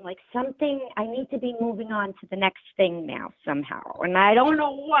feeling like something, I need to be moving on to the next thing now somehow. And I don't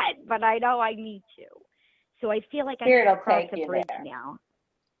know what, but I know I need to. So I feel like I need to cross the bridge now.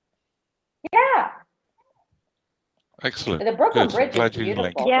 Yeah. Excellent. The Brooklyn Bridge is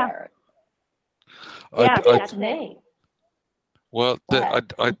beautiful. Yeah. That's me. Well,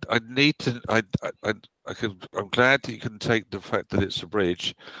 I need to. I'm glad that you can take the fact that it's a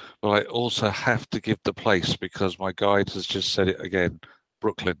bridge, but I also have to give the place because my guide has just said it again,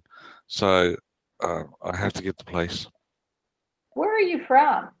 Brooklyn. So I have to give the place. Where are you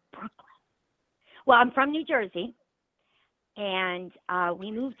from? Brooklyn. Well, I'm from New Jersey, and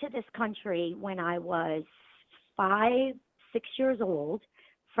we moved to this country when I was 5, 6 years old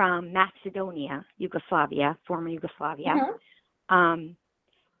from Macedonia, Yugoslavia, former Yugoslavia. Mm-hmm.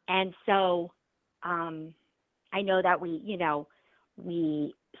 And so, I know that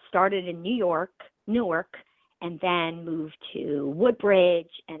we started in Newark, and then moved to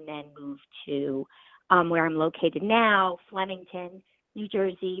Woodbridge, and then moved to, where I'm located now, Flemington, New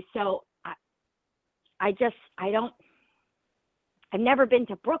Jersey. So I've never been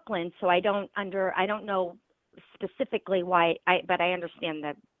to Brooklyn, so I don't know specifically why, but I understand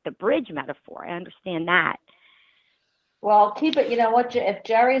the bridge metaphor. I understand that. Well, keep it, if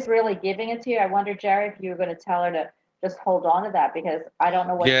Jerry's really giving it to you, I wonder, Jerry, if you were going to tell her to just hold on to that, because I don't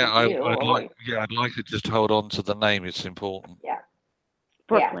know what to do. I'd like to just hold on to the name. It's important. Yeah.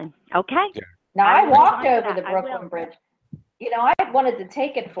 Brooklyn. Yeah. Okay. Yeah. Now, I walked over the Brooklyn Bridge. I wanted to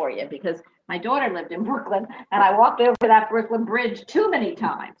take it for you because my daughter lived in Brooklyn, and I walked over that Brooklyn Bridge too many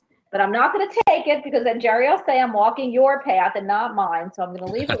times. But I'm not going to take it because then Jerry will say I'm walking your path and not mine. So I'm going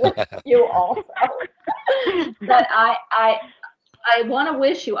to leave it with you also. But I want to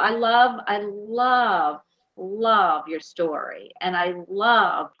wish you. I love your story, and I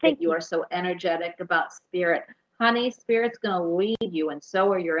love that you are so energetic about spirit. Honey, spirit's going to lead you, and so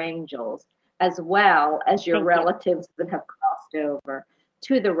are your angels, as well as your relatives that have crossed over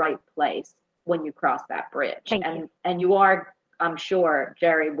to the right place when you cross that bridge. And you are. I'm sure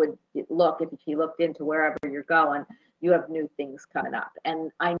Jerry would look, if he looked into wherever you're going, you have new things coming up.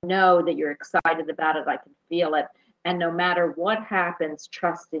 And I know that you're excited about it. I can feel it. And no matter what happens,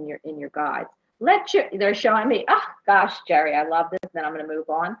 trust in your guides. They're showing me, oh gosh, Jerry, I love this. Then I'm going to move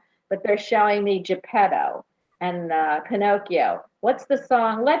on. But they're showing me Geppetto and Pinocchio. What's the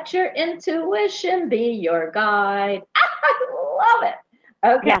song? Let your intuition be your guide. I love it.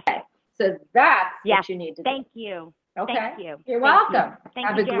 Okay. Yes. So that's what you need to do. Thank you. Okay. Thank you. You're welcome. Thank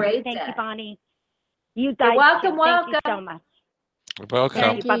Have you, a great day. day. Thank you, Bonnie. You guys. You're welcome. Thank you so much. Welcome.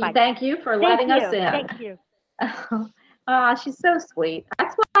 Thank you. Bye-bye. Thank you for Thank letting you. us in. Thank you. She's so sweet.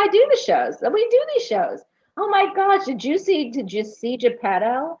 That's why I do the shows. We do these shows. Oh my gosh, did you see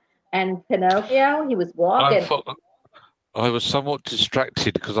Geppetto and Pinocchio? He was I walking. thought I was somewhat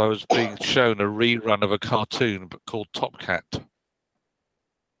distracted because I was being shown a rerun of a cartoon but called Top Cat.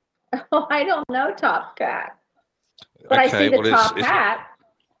 Oh, I don't know Top Cat. But I see the Top Hat.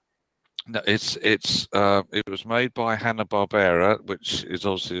 No, it was made by Hanna-Barbera, which is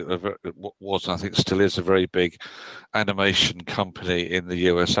obviously was, I think still is, a very big animation company in the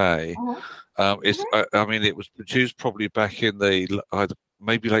USA. I mean, it was produced probably back in the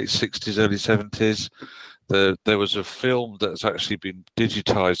maybe late 60s, early 70s. There was a film that's actually been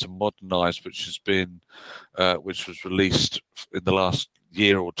digitized and modernized, which was released in the last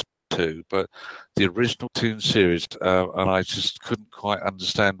year or two. But the original tune series, and I just couldn't quite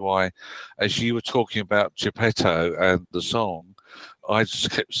understand why, as you were talking about Geppetto and the song, I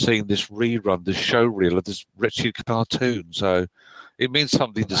just kept seeing this rerun, this show reel of this wretched cartoon. So it means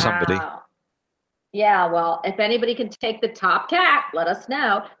something to somebody. Yeah, well, if anybody can take the top cat, let us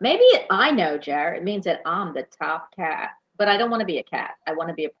know. Maybe I know, Jared. It means that I'm the top cat, but I don't want to be a cat. I want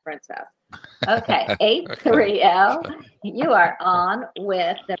to be a princess. Okay, 830, you are on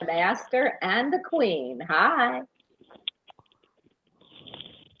with the master and the queen. Hi.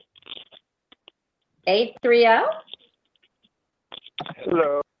 830.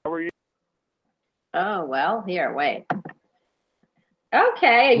 Hello, how are you? Oh, well, here, wait.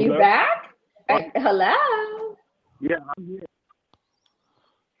 Okay, are you Hello? back? Hello. Yeah, I'm here.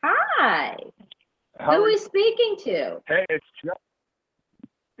 Hi. How Who are is speaking to? Hey,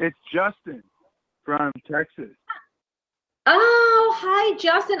 it's Justin from Texas. Oh, hi,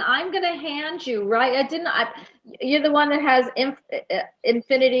 Justin. I'm going to hand you, right? You're the one that has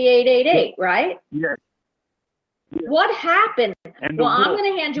Infinity 888, right? Yes. What happened? And I'm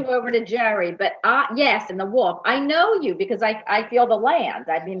going to hand you over to Jerry, but yes, in the wolf. I know you because I feel the land.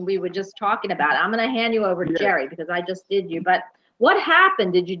 I mean, we were just talking about it. I'm going to hand you over to Jerry because I just did you. But what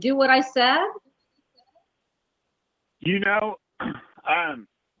happened? Did you do what I said? You know,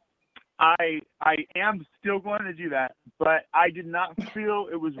 I am still going to do that, but I did not feel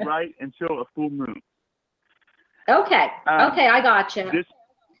it was right until a full moon. Okay. Okay, I got you.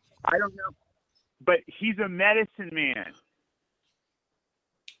 I don't know, but he's a medicine man.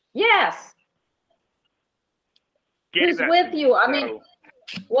 Yes. Who's with you? I mean,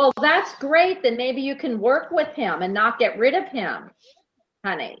 well, that's great. Then maybe you can work with him and not get rid of him,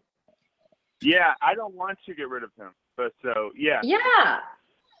 honey. Yeah, I don't want to get rid of him, but yeah. Yeah.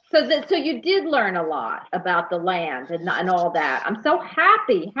 So you did learn a lot about the land and all that. I'm so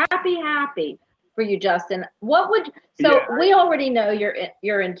happy for you, Justin. We already know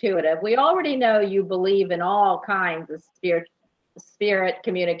you're intuitive. We already know you believe in all kinds of spirit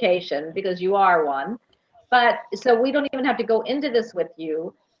communication because you are one. But so we don't even have to go into this with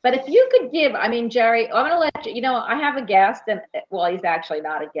you. But if you could give, I mean, Jerry, I'm going to let you, I have a guest, and well, he's actually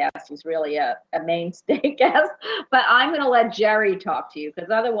not a guest. He's really a mainstay guest. But I'm going to let Jerry talk to you because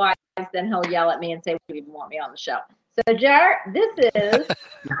otherwise then he'll yell at me and say, "You even want me on the show." So, Jerry, this is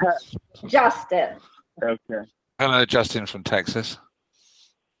Justin. Okay. Hello, Justin from Texas.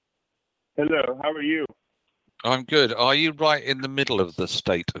 Hello, how are you? I'm good. Are you right in the middle of the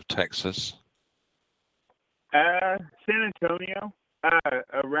state of Texas? San Antonio.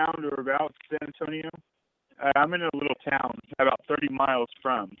 Around or about San Antonio. I'm in a little town about 30 miles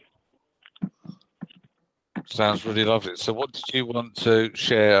from. Sounds really lovely. So what did you want to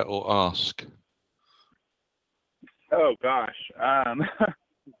share or ask? Oh, gosh.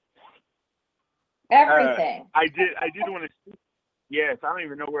 Everything. I did want to. Yes, I don't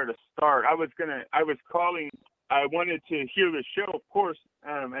even know where to start. I was calling. I wanted to hear the show, of course,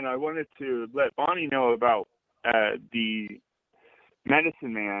 and I wanted to let Bonnie know about the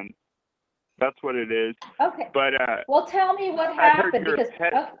medicine man. That's what it is. Okay. But well, tell me what happened because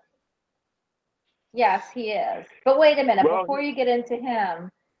yes, he is. But wait a minute, before you get into him,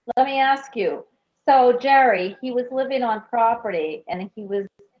 let me ask you. So Jerry, he was living on property, and he was.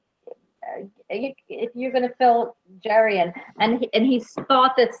 If you're going to fill Jerry in, and he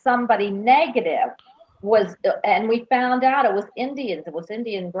thought that somebody negative was, and we found out it was Indians. It was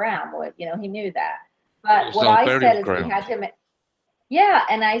Indian ground. He knew that. But what I said is he had to. Yeah,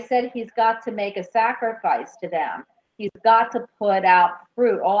 and I said he's got to make a sacrifice to them. He's got to put out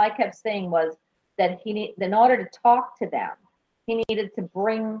fruit. All I kept saying was that in order to talk to them, he needed to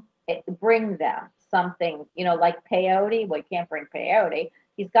bring them something, like peyote. Well, he can't bring peyote.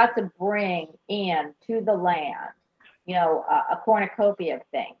 He's got to bring in to the land, a cornucopia of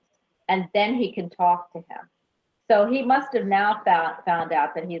things, and then he can talk to him. So he must have now found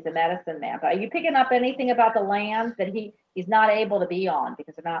out that he's a medicine man. But are you picking up anything about the lands that he's not able to be on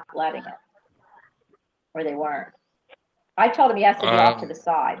because they're not letting it, or they weren't? I told him he has to be off to the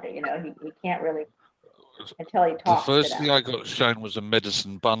side. That he can't really until he talks. The first thing I got shown was a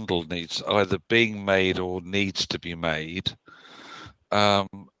medicine bundle needs either being made or needs to be made. And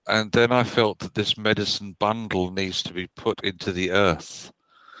then I felt that this medicine bundle needs to be put into the earth.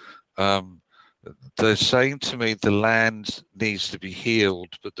 They're saying to me the land needs to be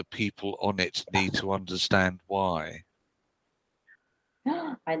healed, but the people on it need to understand why.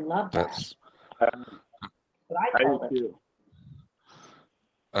 I love that. That's what I told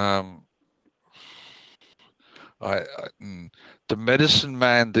him. The medicine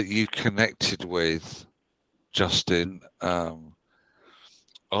man that you connected with, Justin, I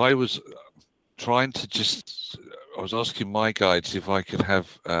was trying to I was asking my guides if I could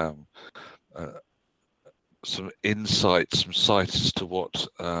have some insight, some sight as to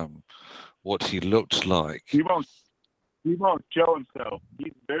what he looked like. He won't show himself.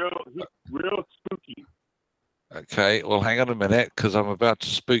 He's real spooky. Okay, well, hang on a minute, because I'm about to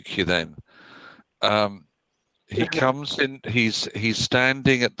spook you then. He comes in, he's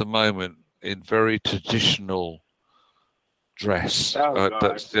standing at the moment in very traditional dress. That's how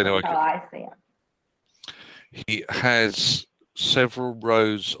I see him. He has several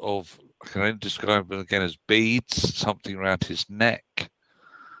rows of, I can only describe them again as beads, something around his neck.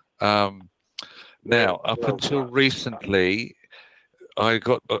 Now, up until recently, I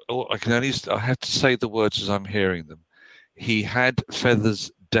have to say the words as I'm hearing them. He had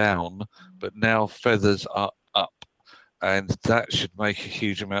feathers down, but now feathers are up, and that should make a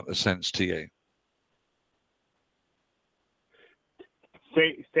huge amount of sense to you.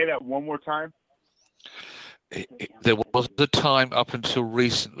 Say that one more time. There was a time up until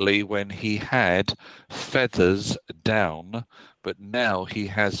recently when he had feathers down, but now he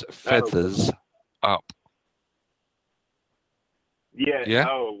has feathers up. Yeah. Yeah.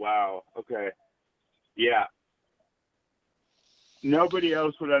 Oh, wow. Okay. Yeah. Nobody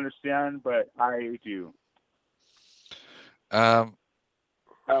else would understand, but I do. Oh,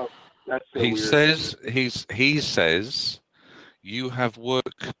 that's so he weird. He says you have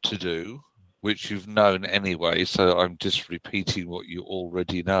work to do, which you've known anyway, so I'm just repeating what you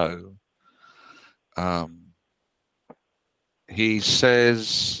already know. He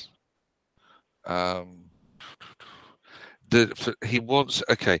says that he wants,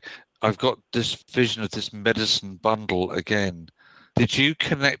 okay, I've got this vision of this medicine bundle again. Did you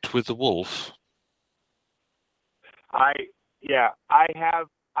connect with the wolf?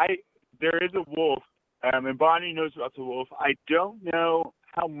 There is a wolf, and Bonnie knows about the wolf. I don't know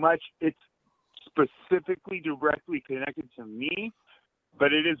how much it's specifically directly connected to me,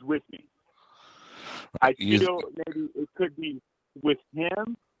 but it is with me. I feel maybe it could be with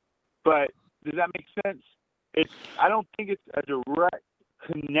him, but does that make sense? I don't think it's a direct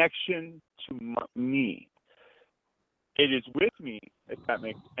connection to me. It is with me, if that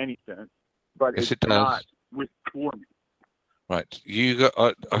makes any sense, but yes, it's not for me. Right.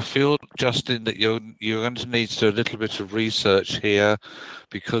 I feel, Justin, that you're going to need to do a little bit of research here,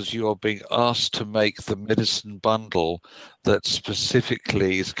 because you are being asked to make the medicine bundle that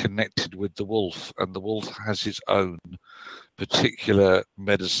specifically is connected with the wolf, and the wolf has his own particular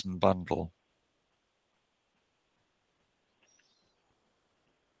medicine bundle.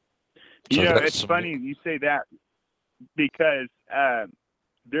 So it's funny you say that, because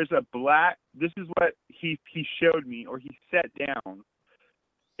there's a black, this is what he showed me, or he set down.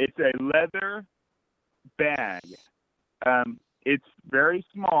 It's a leather bag. It's very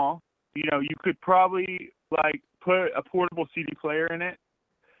small. You could probably put a portable CD player in it.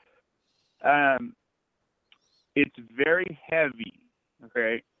 It's very heavy.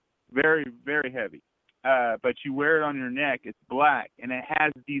 Okay. Very, very heavy. But you wear it on your neck. It's black, and it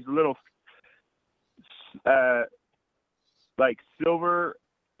has these little silver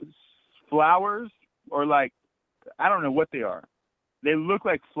flowers, or I don't know what they are. They look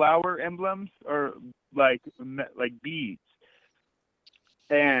like flower emblems, or like beads.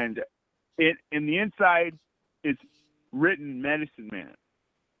 And in the inside is written "Medicine Man."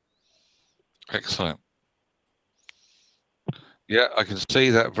 Excellent. Yeah, I can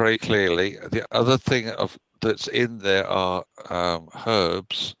see that very clearly. The other thing that's in there are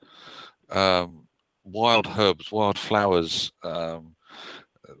herbs, wild herbs, wild flowers,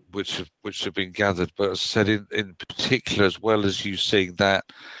 which have been gathered. But as I said, in particular, as well as you seeing that,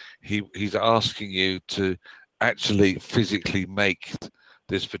 he's asking you to actually physically make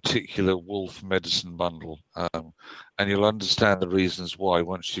this particular wolf medicine bundle, and you'll understand the reasons why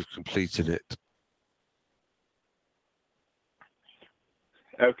once you've completed it.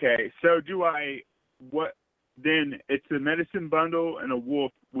 Okay, so what, then it's a medicine bundle and a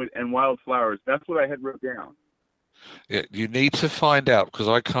wolf and wildflowers. That's what I had wrote down. Yeah, you need to find out, because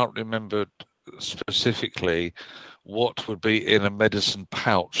I can't remember specifically what would be in a medicine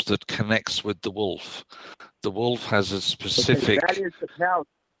pouch that connects with the wolf. The wolf has a specific... Okay, that is the pouch.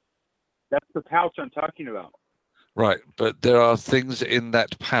 That's the pouch I'm talking about. Right, but there are things in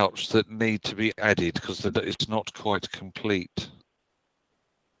that pouch that need to be added because it's not quite complete.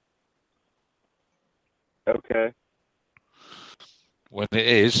 Okay. When it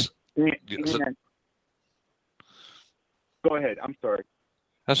is... Go ahead, I'm sorry.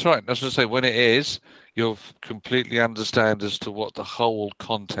 That's right. That's what I say. When it is, you'll completely understand as to what the whole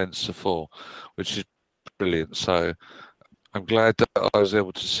contents are for, which is brilliant. So I'm glad that I was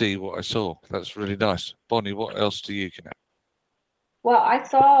able to see what I saw. That's really nice. Bonnie, what else do you know? Well, I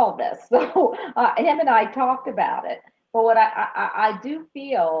saw all this, so him and I talked about it. But what I do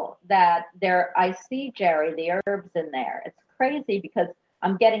feel that I see, Jerry, the herbs in there. It's crazy because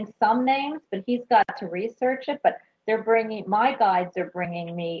I'm getting some names, but he's got to research it. But my guides are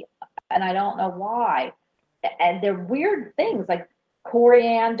bringing me, and I don't know why. And they're weird things like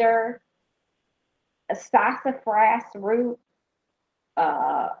coriander, sassafras root.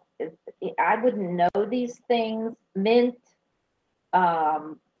 I wouldn't know these things. Mint,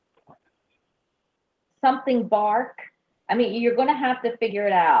 something bark. I mean, you're going to have to figure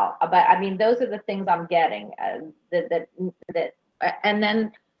it out. But I mean, those are the things I'm getting. And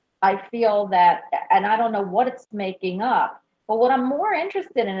then I feel that, and I don't know what it's making up. But what I'm more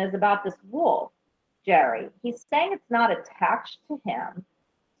interested in is about this wolf, Jerry. He's saying it's not attached to him,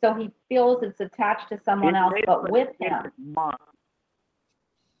 so he feels it's attached to someone else, but with him.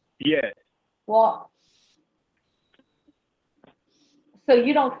 Yes. Well, so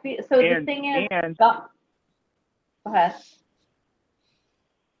you don't feel. So the thing is, go ahead.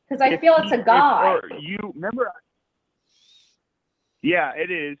 Because I feel it's a guy. You remember? Yeah,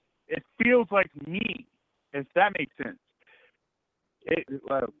 it is. It feels like me, if that makes sense.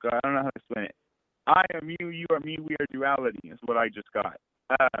 Oh God, I don't know how to explain it. I am you, you are me, we are duality, is what I just got.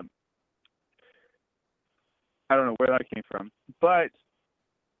 I don't know where that came from, but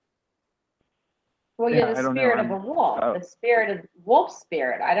well, you're the spirit of a wolf, the spirit of wolf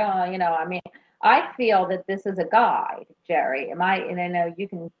spirit. I don't know, I mean, I feel that this is a guide, Jerry. And I know you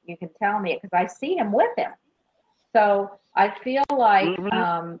can tell me it because I see him with him. So I feel like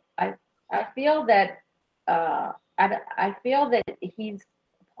I feel that I feel that he's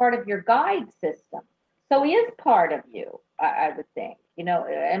part of your guide system. So he is part of you, I would think.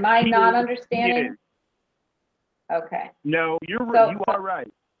 Am I not understanding? Okay. No, you are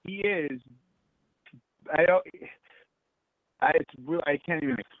right. He is. I can't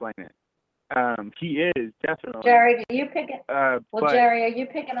even explain it. He is definitely. Jerry, do you pick it? Jerry, are you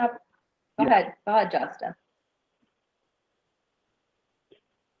picking up? Go ahead, Justin.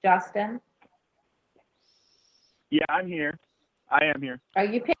 Justin? Yeah, I'm here. I am here. Are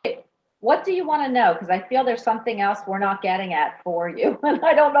you picking? What do you want to know? Because I feel there's something else we're not getting at for you, and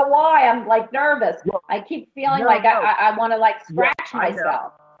I don't know why. I'm like nervous. Well, I keep feeling I want to like scratch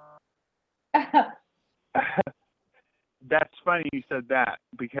myself. That's funny you said that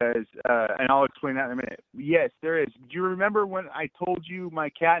because, and I'll explain that in a minute. Yes, there is. Do you remember when I told you my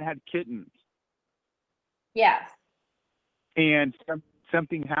cat had kittens? Yes. And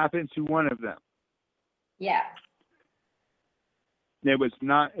something happened to one of them. Yes. It was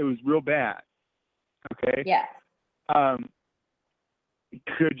real bad. Okay? Yes.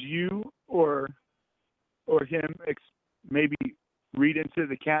 Could you or him maybe read into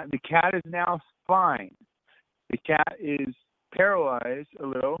the cat? The cat is now fine. The cat is paralyzed a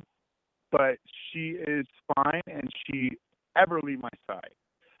little, but she is fine and she ever leave my side.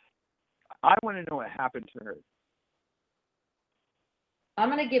 I want to know what happened to her. I'm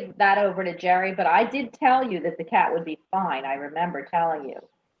going to give that over to Jerry, but I did tell you that the cat would be fine. I remember telling you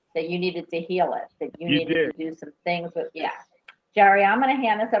that you needed to heal it, that you needed to do some things with, Jerry, I'm going to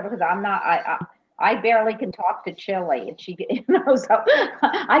hand this over because I barely can talk to Chili, and she, so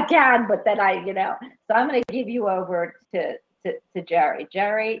I can, but then so I'm going to give you over to Jerry.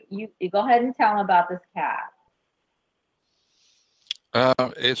 Jerry, you go ahead and tell him about this cat.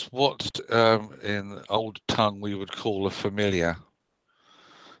 It's what in old tongue we would call a familiar.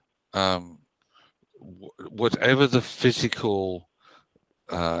 Whatever the physical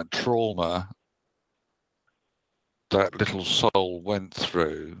trauma that little soul went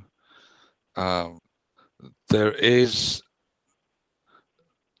through, there is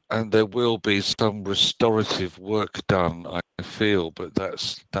and there will be some restorative work done, I feel, but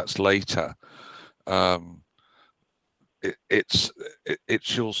that's later. it's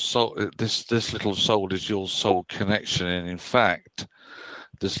your soul. This little soul is your soul connection, and in fact,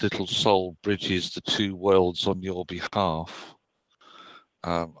 this little soul bridges the two worlds on your behalf.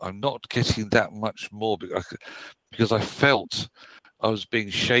 I'm not getting that much more because I felt I was being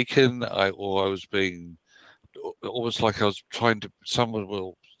shaken, or I was being almost like I was trying to.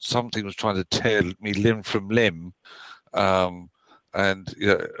 Something was trying to tear me limb from limb. And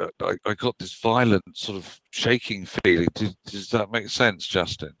I got this violent sort of shaking feeling. Does that make sense,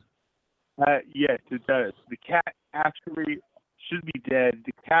 Justin? Yes, it does. The cat actually should be dead.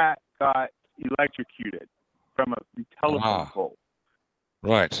 The cat got electrocuted from a telephone pole.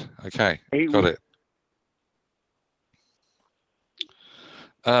 Right. Okay. Got it.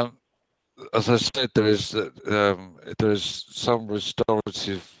 As I said, there is some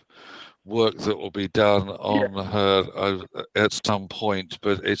restorative work that will be done on her at some point,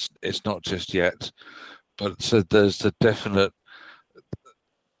 but it's not just yet. But so there's the definite.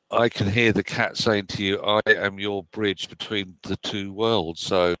 I can hear the cat saying to you, "I am your bridge between the two worlds."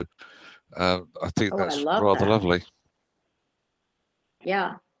 So I think that's rather lovely.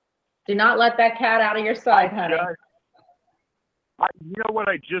 Yeah. Do not let that cat out of your sight, honey. You know what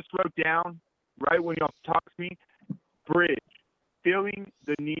I just wrote down right when y'all talked to me? Bridge. Feeling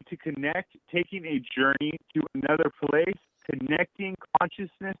the need to connect, taking a journey to another place, connecting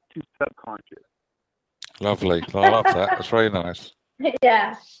consciousness to subconscious. Lovely. I love that. That's very nice.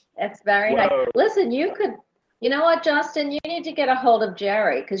 Yeah, it's very nice. Listen, you know what, Justin? You need to get a hold of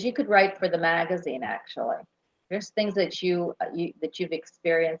Jerry, because you could write for the magazine, actually. There's things that you've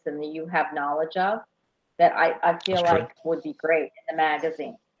experienced and that you have knowledge of that I feel like would be great in the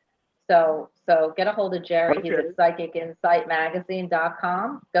magazine. So get a hold of Jerry. Okay. He's at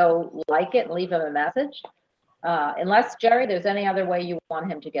psychicinsightmagazine.com. Go like it and leave him a message. Unless, Jerry, there's any other way you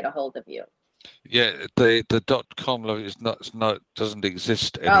want him to get a hold of you. Yeah, the .com doesn't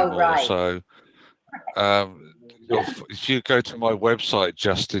exist anymore. Oh, right. So if you go to my website,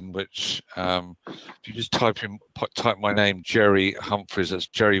 Justin, which if you just type my name, Jerry Humphreys, that's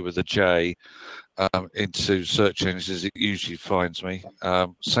Jerry with a J, into search engines, it usually finds me.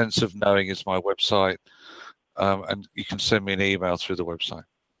 Sense of Knowing is my website, and you can send me an email through the website.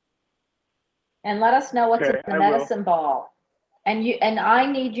 And let us know what's at the medicine ball. And I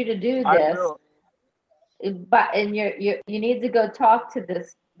need you to do this. You need to go talk to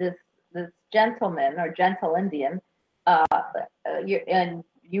this gentleman or gentle Indian, and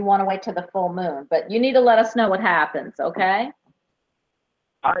you want to wait till the full moon, but you need to let us know what happens, okay?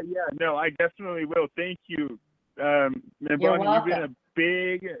 I definitely will. Thank you, Bonnie. You've been a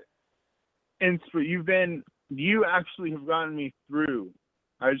big inspiration. You actually have gotten me through.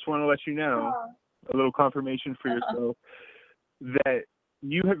 I just want to let you know, a little confirmation for yourself, that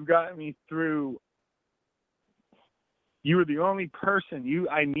you have gotten me through. You were the only person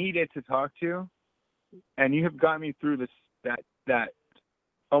I needed to talk to, and you have gotten me through that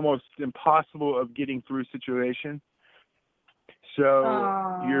almost impossible of getting through situation. So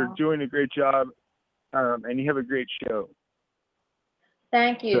you're doing a great job, and you have a great show.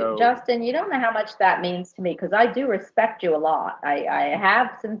 Thank you. Justin, you don't know how much that means to me, because I do respect you a lot. I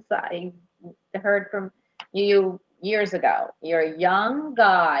have since I heard from you years ago. You're a young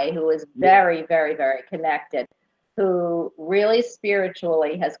guy who is very, very, very connected, who really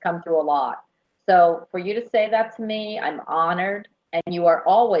spiritually has come through a lot. So for you to say that to me, I'm honored, and you are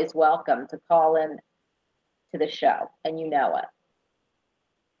always welcome to call in to the show, and you know it.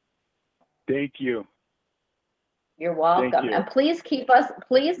 Thank you. You're welcome. Thank you. And please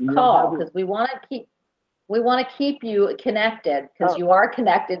call, because we want to keep you connected, because you are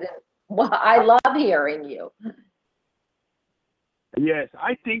connected. And I love hearing you. Yes,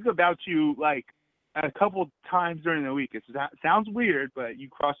 I think about you like a couple times during the week. It sounds weird, but you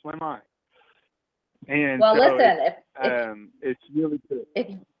cross my mind. And listen, it's really good.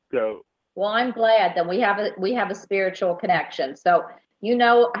 Well, I'm glad that we have a spiritual connection. So you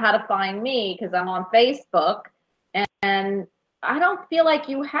know how to find me, because I'm on Facebook, and I don't feel like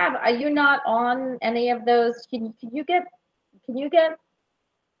you have. Are you not on any of those? Do you get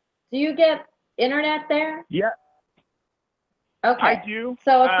internet there? Yeah. Okay. I do.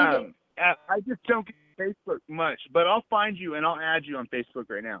 So I just don't get Facebook much, but I'll find you and I'll add you on Facebook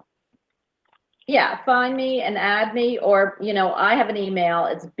right now. Yeah, find me and add me, or I have an email.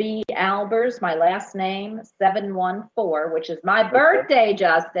 It's Albers, my last name, 714, which is my birthday,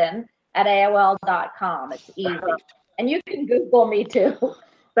 Justin, at AOL.com. It's easy. And you can Google me too,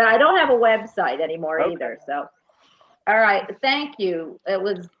 but I don't have a website anymore either. So, all right, thank you. It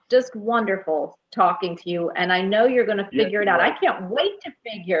was just wonderful talking to you, and I know you're going to figure it out. I can't wait to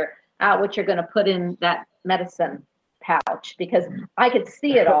figure out what you're going to put in that medicine pouch because I could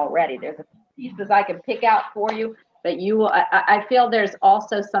see it already. There's a few pieces I can pick out for you, but I feel there's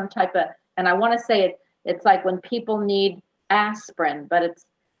also some type of, and I want to say it's like when people need aspirin, but it's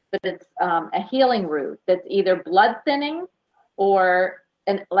a healing root that's either blood thinning or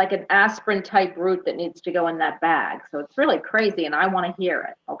like an aspirin type root that needs to go in that bag. So it's really crazy, and I want to hear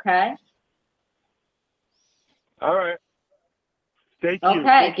it. Okay. All right. Thank you. Okay,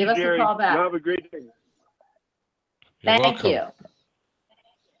 Thank give you, us Jerry. a call back. You have a great day. Thank you.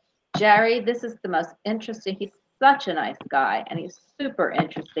 Jerry, this is the most interesting. He's such a nice guy, and he's super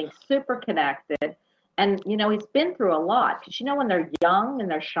interesting, super connected. And, he's been through a lot because, when they're young and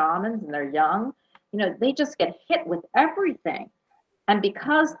they're shamans and they're young, they just get hit with everything. And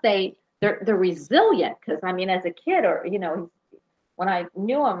because they're resilient, because, as a kid or, when I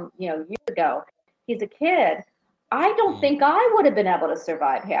knew him, years ago, he's a kid. I don't think I would have been able to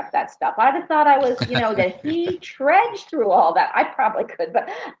survive half that stuff. I'd have thought I was, that he trudged through all that. I probably could, but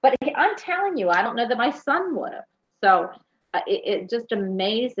I'm telling you, I don't know that my son would have. So it's just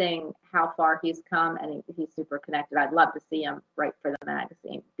amazing how far he's come, and he's super connected. I'd love to see him write for the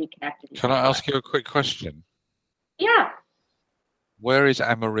magazine, be connected. Can I ask you a quick question? Yeah. Where is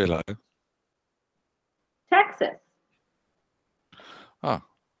Amarillo? Texas. Oh,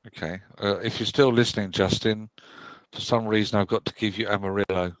 okay. If you're still listening, Justin, for some reason I've got to give you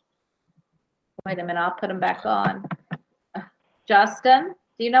Amarillo. Wait a minute, I'll put him back on. Justin,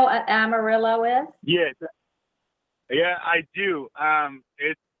 do you know what Amarillo is? Yeah, I do.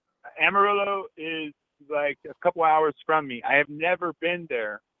 It's Amarillo is like a couple hours from me. I have never been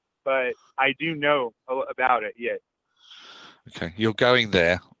there, but I do know about it. Yes. Okay, you're going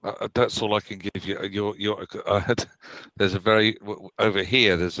there. That's all I can give you. There's a very over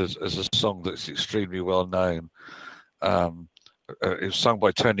here. There's a song that's extremely well known. It was sung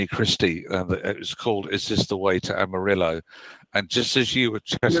by Tony Christie, and it was called "Is This the Way to Amarillo?" And just as you were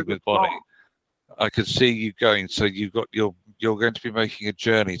chatting with Bonnie, I could see you going. So you're going to be making a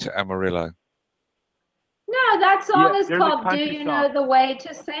journey to Amarillo. No, that song is called "Do You song. Know the Way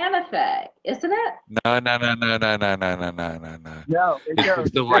to Santa Fe," isn't it? No. No,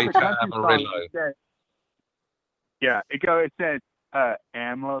 It's the way to Amarillo. It says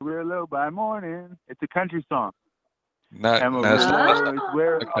Amarillo by morning. It's a country song. No, Amarillo is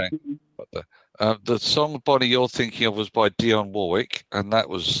where okay. The song, Bonnie, you're thinking of was by Dionne Warwick, and that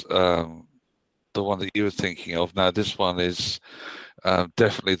was the one that you were thinking of. Now, this one is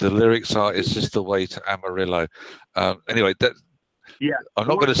definitely, the lyrics are, "Is this the way to Amarillo?" Anyway, I'm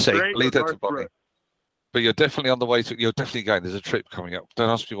not going to say, leave that to Bonnie. But you're definitely on the way you're definitely going. There's a trip coming up. Don't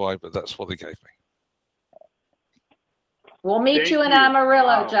ask me why, but that's what they gave me. We'll meet you in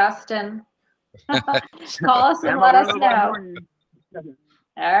Amarillo, Justin. Call us and let us know.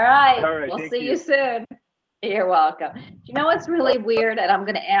 All right. We'll see you soon. You're welcome. You know what's really weird? And I'm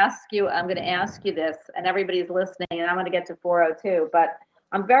going to ask you this, and everybody's listening, and I'm going to get to 402, but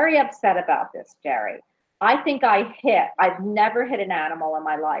I'm very upset about this, Jerry. I think I've never hit an animal in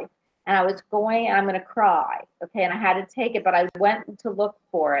my life. And I was going, and I'm going to cry. Okay. And I had to take it, but I went to look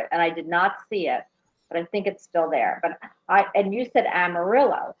for it, and I did not see it, but I think it's still there. But and you said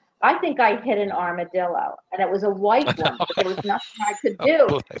Amarillo. I think I hit an armadillo, and it was a white one, but there was nothing I could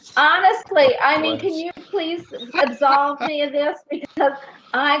do. Honestly, can you please absolve me of this? Because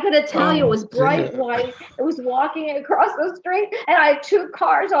I'm going to tell you, it was bright white. It was walking across the street, and I had two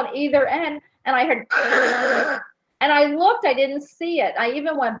cars on either end, and I heard, and I looked, I didn't see it. I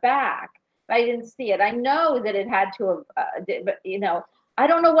even went back. I didn't see it. I know that it had to have, but I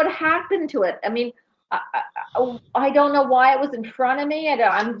don't know what happened to it. I don't know why it was in front of me, and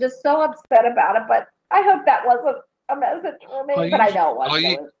I'm just so upset about it. But I hope that wasn't a message for me. But I know it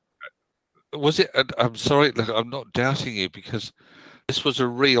wasn't. Was it? I'm sorry. Look, I'm not doubting you, because this was a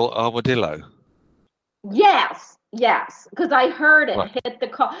real armadillo. Yes, because I heard it hit the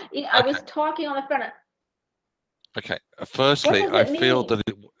car. I was talking on the phone. Okay. Firstly, I feel that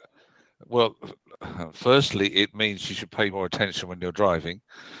it. Well, firstly, it means you should pay more attention when you're driving.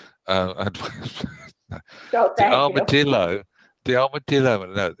 And the armadillo.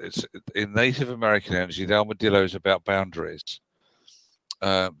 No, it's in Native American energy. The armadillo is about boundaries.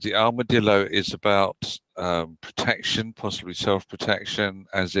 The armadillo is about protection, possibly self-protection,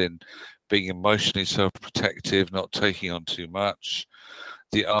 as in being emotionally self-protective, not taking on too much.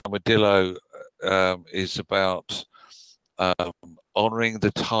 The armadillo is about honoring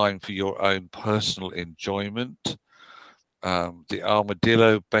the time for your own personal enjoyment. The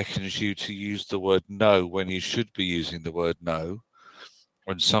armadillo beckons you to use the word no when you should be using the word no,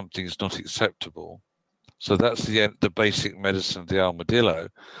 when something's not acceptable. So that's the basic medicine of the armadillo.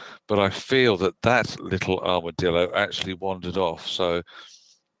 But I feel that little armadillo actually wandered off. So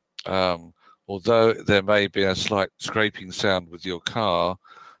although there may be a slight scraping sound with your car,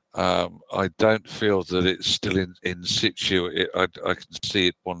 I don't feel that it's still in situ. I can see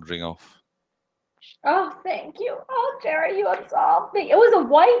it wandering off. Oh, thank you. Oh, Jerry, you absolved me. It was a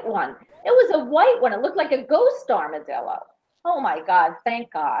white one. It looked like a ghost armadillo. Oh my God.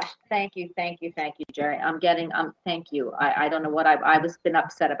 Thank gosh. Thank you, Jerry. Thank you. I don't know what I was been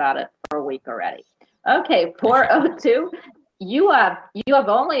upset about it for a week already. Okay, 402. You have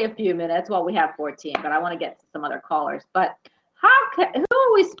only a few minutes. Well, we have 14, but I want to get to some other callers. But who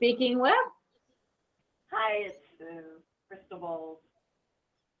are we speaking with? Hi, it's Sue, Crystal Bowles.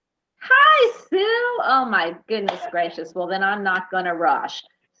 Hi, Sue. Oh my goodness gracious. Well, then I'm not going to rush.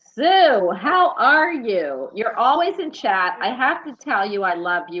 Sue, how are you? You're always in chat. I have to tell you, I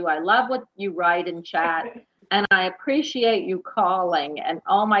love you. I love what you write in chat, and I appreciate you calling. And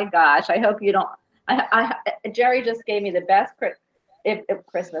oh my gosh, I hope you don't. Jerry just gave me the best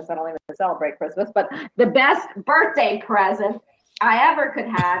Christmas. I don't even celebrate Christmas, but the best birthday present I ever could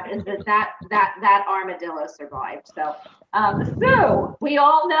have is that armadillo survived. So, Sue, we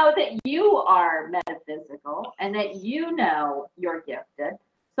all know that you are metaphysical and that you know you're gifted.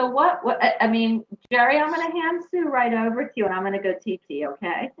 So Jerry, I'm going to hand Sue right over to you, and I'm going to go TT,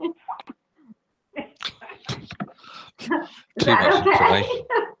 okay? Too much information.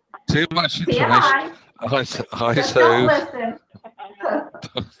 Too much information. Hi, Sue. Don't listen.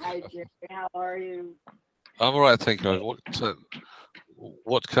 Hi, Jerry. How are you? I'm all right, thank you.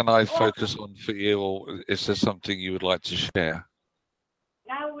 What can I focus on for you, or is there something you would like to share?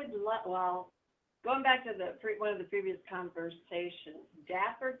 I would going back to one of the previous conversations,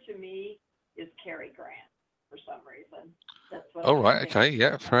 Dapper to me is Cary Grant for some reason. That's what. All right. Okay.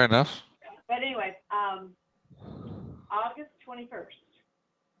 Yeah. Fair enough. But anyway, August 21st,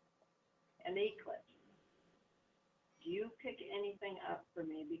 an eclipse. Do you pick anything up for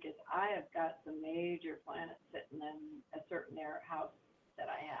me? Because I have got some major planets sitting in a certain house that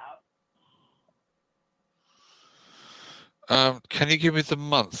I have. Can you give me the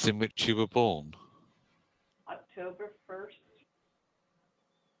month in which you were born? October 1st.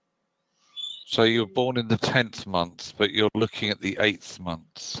 So you were born in the 10th month, but you're looking at the 8th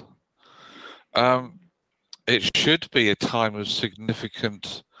month. It should be a time of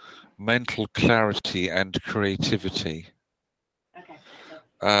significant mental clarity and creativity. Okay.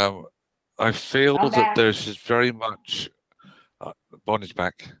 I feel that there's very much. Bonnie's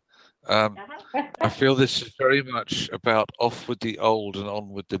back. I feel this is very much about off with the old and on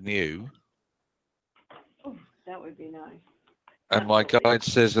with the new. Oh, that would be nice. And my guide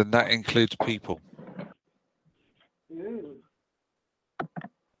says, and that includes people. Ooh.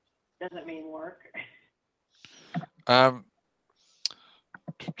 Doesn't mean work.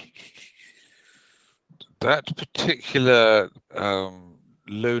 That particular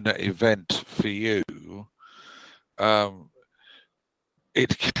lunar event for you,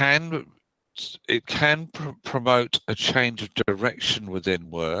 it can promote a change of direction within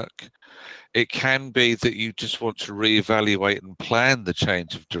work. It can be that you just want to reevaluate and plan the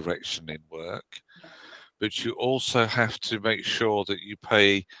change of direction in work, but you also have to make sure that you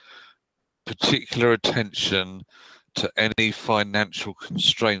pay particular attention to any financial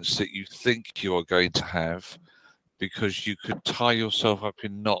constraints that you think you are going to have, because you could tie yourself up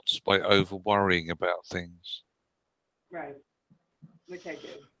in knots by over worrying about things. Right. Which I do,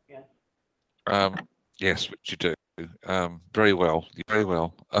 yes. Yes, which you do. Very well. Very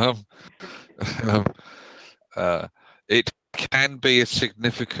well. It can be a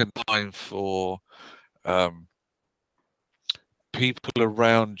significant time for people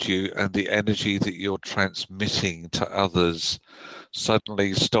around you and the energy that you're transmitting to others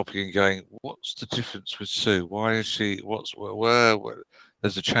suddenly stopping and going, what's the difference with Sue? Why is she, where?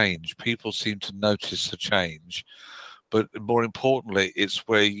 There's a change. People seem to notice a change. But more importantly, it's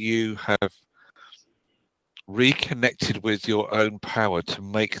where you have reconnected with your own power to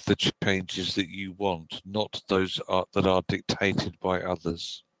make the changes that you want, not those that are dictated by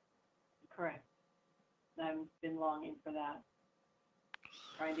others. Correct. I've been longing for that.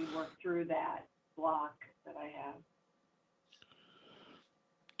 Trying to work through that block that I have.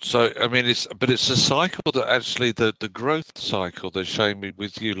 So, I mean, it's a cycle that actually, the growth cycle they're showing me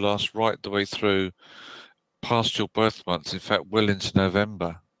with you lasts right the way through past your birth month, in fact, well into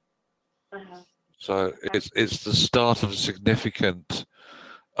November. Uh-huh. So it's the start of a significant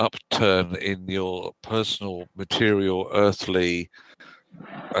upturn in your personal, material, earthly,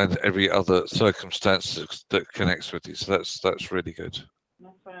 and every other circumstance that connects with you. So that's really good.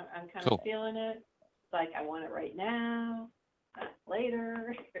 That's what I'm kind Cool. of feeling it. like I want it right now, not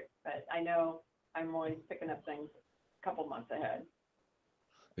later. But I know I'm always picking up things a couple months ahead.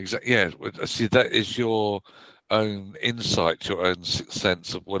 Exactly. Yeah. See, that is your own insight, your own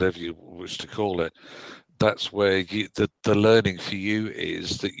sense of whatever you wish to call it. That's where the learning for you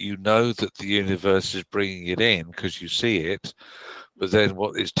is that you know that the universe is bringing it in because you see it, but then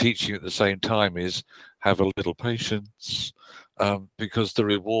what it's teaching you at the same time is have a little patience, because the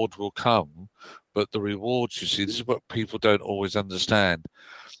reward will come. But the rewards, you see, this is what people don't always understand.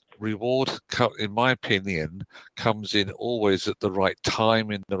 Reward, in my opinion, comes in always at the right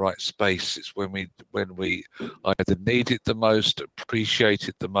time, in the right space. It's when we either need it the most, appreciate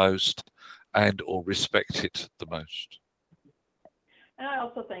it the most, and or respect it the most. And I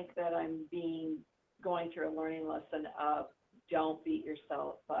also think that I'm going through a learning lesson of don't beat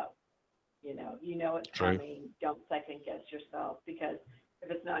yourself up. You know it's True. coming. Don't second guess yourself, because if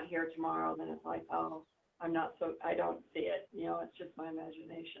it's not here tomorrow, then it's like, oh, I don't see it. It's just my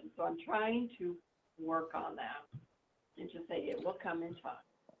imagination. So I'm trying to work on that and just say it will come in time.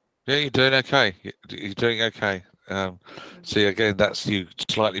 Yeah, you're doing okay. You're doing okay. See, again, that's you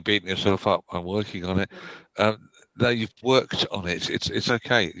slightly beating yourself up. I'm working on it. No, you've worked on it. It's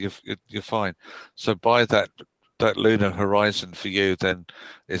okay. You're fine. So by that lunar horizon for you, then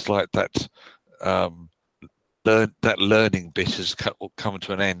it's like that. That learning bit has come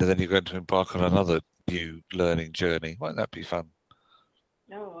to an end, and then you're going to embark on another new learning journey. Won't that be fun?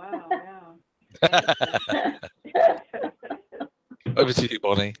 Oh wow! Yeah. Over to you,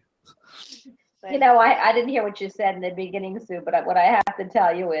 Bonnie. I didn't hear what you said in the beginning, Sue, but what I have to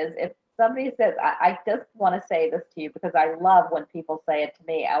tell you is if somebody says, I just want to say this to you because I love when people say it to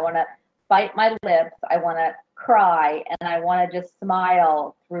me. I want to bite my lips. I want to cry, and I want to just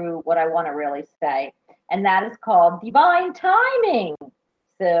smile through what I want to really say. And that is called divine timing.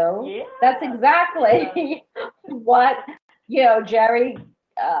 So yeah. That's exactly what, Jerry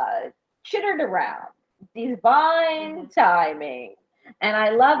chittered around. Divine timing. And I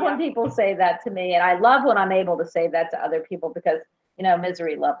love when people say that to me, and I love when I'm able to say that to other people because,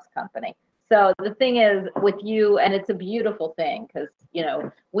 misery loves company. So the thing is with you, and it's a beautiful thing because,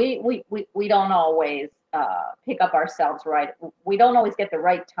 we don't always pick up ourselves right. We don't always get the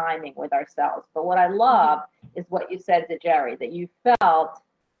right timing with ourselves. But what I love is what you said to Jerry, that you felt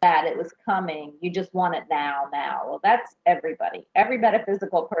that it was coming. You just want it now. Well, that's everybody. Every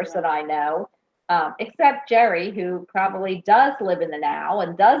metaphysical person I know, except Jerry, who probably does live in the now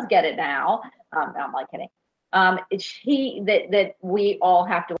and does get it now. No, I'm not kidding. That we all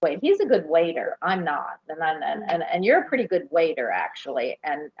have to wait. He's a good waiter. I'm not, and you're a pretty good waiter actually.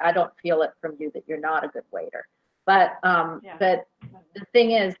 And I don't feel it from you that you're not a good waiter. But but the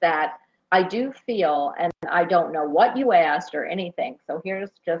thing is that I do feel, and I don't know what you asked or anything. So here's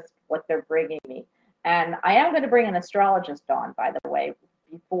just what they're bringing me. And I am going to bring an astrologist on, by the way,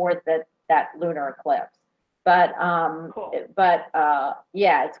 before that lunar eclipse. But cool.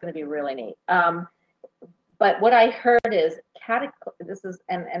 Yeah, it's going to be really neat. But what I heard is this is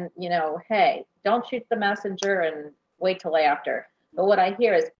and hey, don't shoot the messenger and wait till after. But what I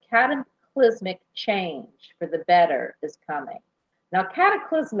hear is cataclysmic change for the better is coming. Now,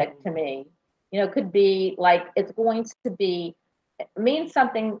 cataclysmic to me, could be like it's going to be means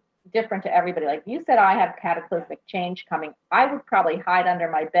something different to everybody. Like you said, I have cataclysmic change coming. I would probably hide under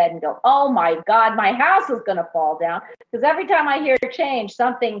my bed and go, "Oh my God, my house is going to fall down." Because every time I hear change,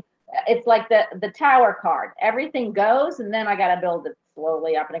 something, it's like the tower card. Everything goes, and then I got to build it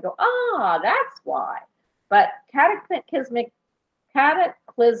slowly up, and I go, that's why. But cataclysmic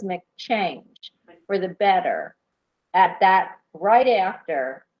change for the better at that right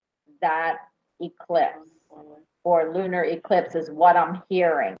after that eclipse or lunar eclipse is what I'm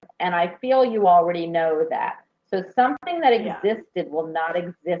hearing. And I feel you already know that. So something that existed will not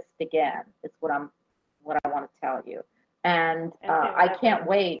exist again. Is what I want to tell you. And I can't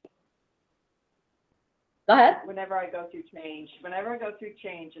wait. Go ahead. Whenever I go through change,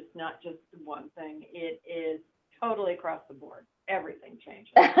 it's not just one thing. It is totally across the board. Everything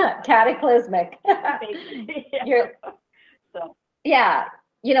changes. Cataclysmic. Yeah.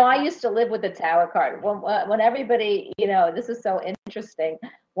 I used to live with the tower card. When everybody, this is so interesting.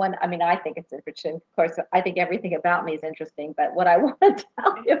 I think it's interesting. Of course, I think everything about me is interesting. But what I want to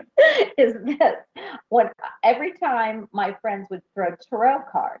tell you is that every time my friends would throw tarot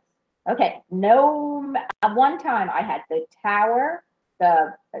cards, one time I had the Tower,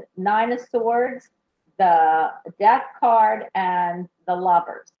 the Nine of Swords, the Death card, and the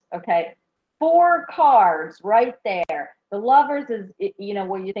Lovers. Okay, 4 cards right there. The Lovers is,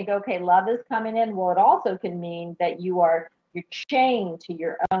 where you think, okay, love is coming in. Well, it also can mean that you are you're chained to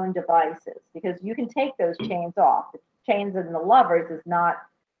your own devices, because you can take those chains off. The chains in the lovers is not,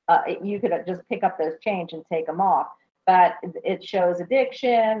 you could just pick up those chains and take them off, but it shows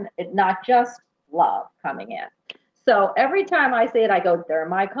addiction, not just love coming in. So every time I see it, I go, they're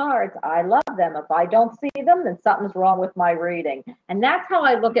my cards. I love them. If I don't see them, then something's wrong with my reading. And that's how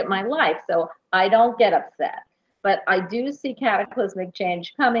I look at my life. So I don't get upset. But I do see cataclysmic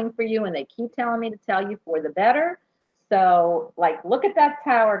change coming for you, and they keep telling me to tell you for the better. So, like, look at that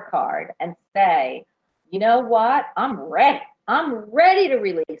Tower card and say, you know what? I'm ready. I'm ready to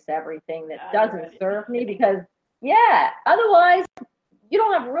release everything that doesn't serve me, because, otherwise you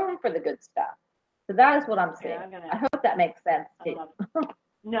don't have room for the good stuff. So that is what I'm seeing. I hope that makes sense to you.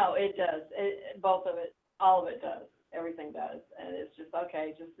 No, it does. Both of it, all of it does. Everything does. And it's just,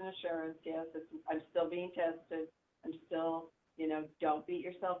 okay, just an assurance. Yes, I'm still being tested. I'm still, don't beat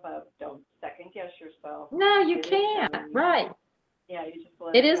yourself up. Don't second guess yourself. No, you can't. Right. Yeah, you just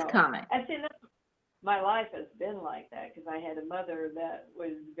let it go. is coming. And see, my life has been like that, because I had a mother that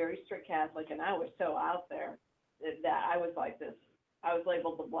was very strict Catholic, and I was so out there that I was like this. I was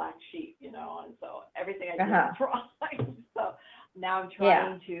labeled the black sheep, and so everything I did was wrong. So now I'm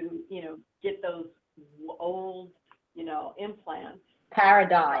trying to, get those old, implants,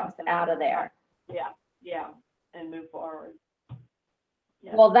 paradigms out of there. Yeah, and move forward.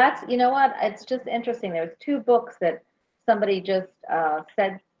 Yeah. Well, that's, you know what? It's just interesting. There's 2 books that somebody just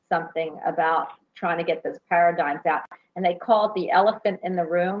said something about trying to get those paradigms out, and they call it The Elephant in the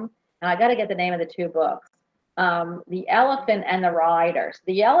Room. And I got to get the name of the 2 books. The Elephant and the Riders.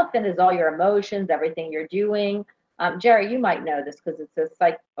 The elephant is all your emotions, everything you're doing. Jerry, you might know this because it's a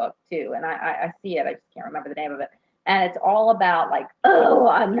psych book too, and I see it. I just can't remember the name of it. And it's all about like, oh,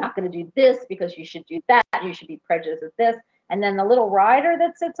 I'm not going to do this because you should do that. You should be prejudiced with this. And then the little rider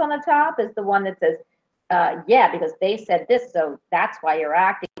that sits on the top is the one that says, because they said this, so that's why you're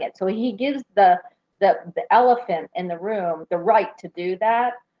acting it. So he gives the elephant in the room the right to do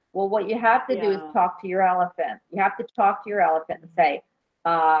that. Well, what you have to do is talk to your elephant. You have to talk to your elephant and say,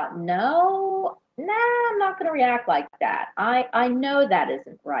 no, I'm not going to react like that. I know that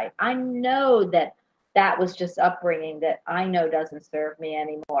isn't right. I know that was just upbringing that I know doesn't serve me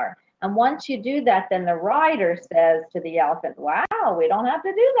anymore. And once you do that, then the rider says to the elephant, wow, we don't have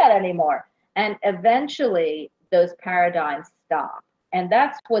to do that anymore. And eventually those paradigms stop. And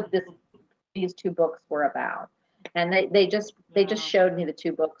that's what these 2 books were about. And they just showed me the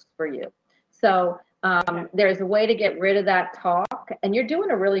 2 books for you. So there's a way to get rid of that talk, and you're doing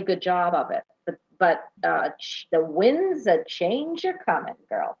a really good job of it. But the winds of change are coming,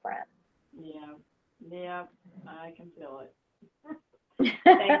 girlfriend. Yeah, I can feel it.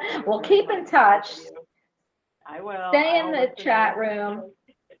 Well, keep in touch. I will. Stay in the chat room.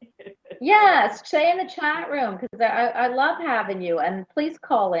 Yes, stay in the chat room, because I love having you. And please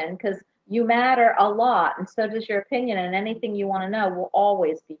call in, because you matter a lot, and so does your opinion, and anything you want to know, we'll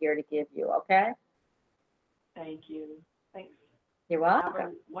always be here to give you, okay? Thank you. Thanks. You're welcome.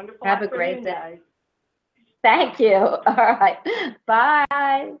 Have a wonderful Have a great day. Guys. Thank you. All right.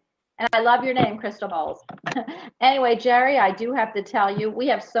 Bye. And I love your name, Crystal Bowles. Anyway, Jerry, I do have to tell you, we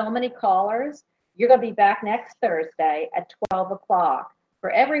have so many callers. You're going to be back next Thursday at 12 o'clock for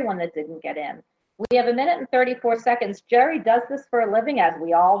everyone that didn't get in. We have 1 minute and 34 seconds. Jerry does this for a living, as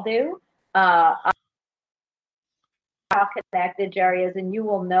we all do. How connected Jerry is, and you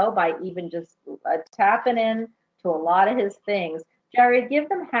will know by even just tapping in to a lot of his things. Jerry, give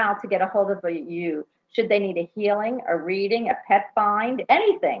them how to get a hold of you. Should they need a healing, a reading, a pet find,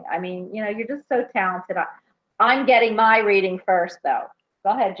 anything? I mean, you're just so talented. I'm getting my reading first, though.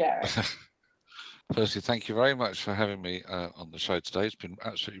 Go ahead, Jerry. Firstly, thank you very much for having me on the show today. It's been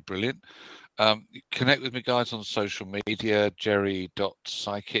absolutely brilliant. Connect with me, guys, on social media,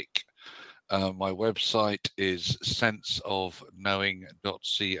 jerry.psychic. My website is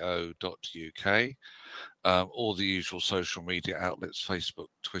senseofknowing.co.uk. All the usual social media outlets, Facebook,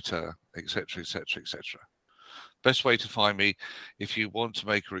 Twitter, etc., etc., etc. Best way to find me, if you want to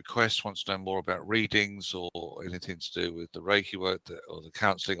make a request, want to know more about readings or anything to do with the Reiki work or the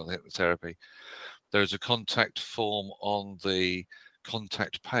counselling or the hypnotherapy, there's a contact form on the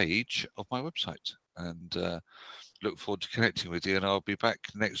contact page of my website. And look forward to connecting with you. And I'll be back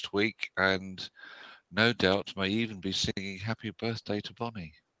next week, and no doubt may even be singing happy birthday to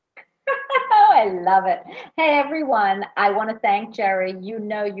Bonnie. I love it. Hey, everyone. I want to thank Jerry. You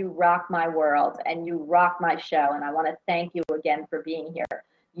know you rock my world and you rock my show. And I want to thank you again for being here.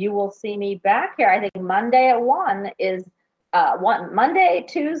 You will see me back here. I think Monday at 1 is Monday,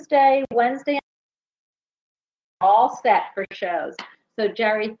 Tuesday, Wednesday, all set for shows. So,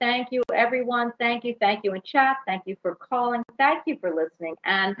 Jerry, thank you, everyone. Thank you in chat. Thank you for calling. Thank you for listening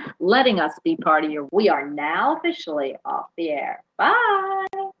and letting us be part of your. We are now officially off the air. Bye.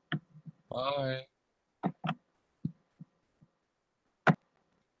 Bye.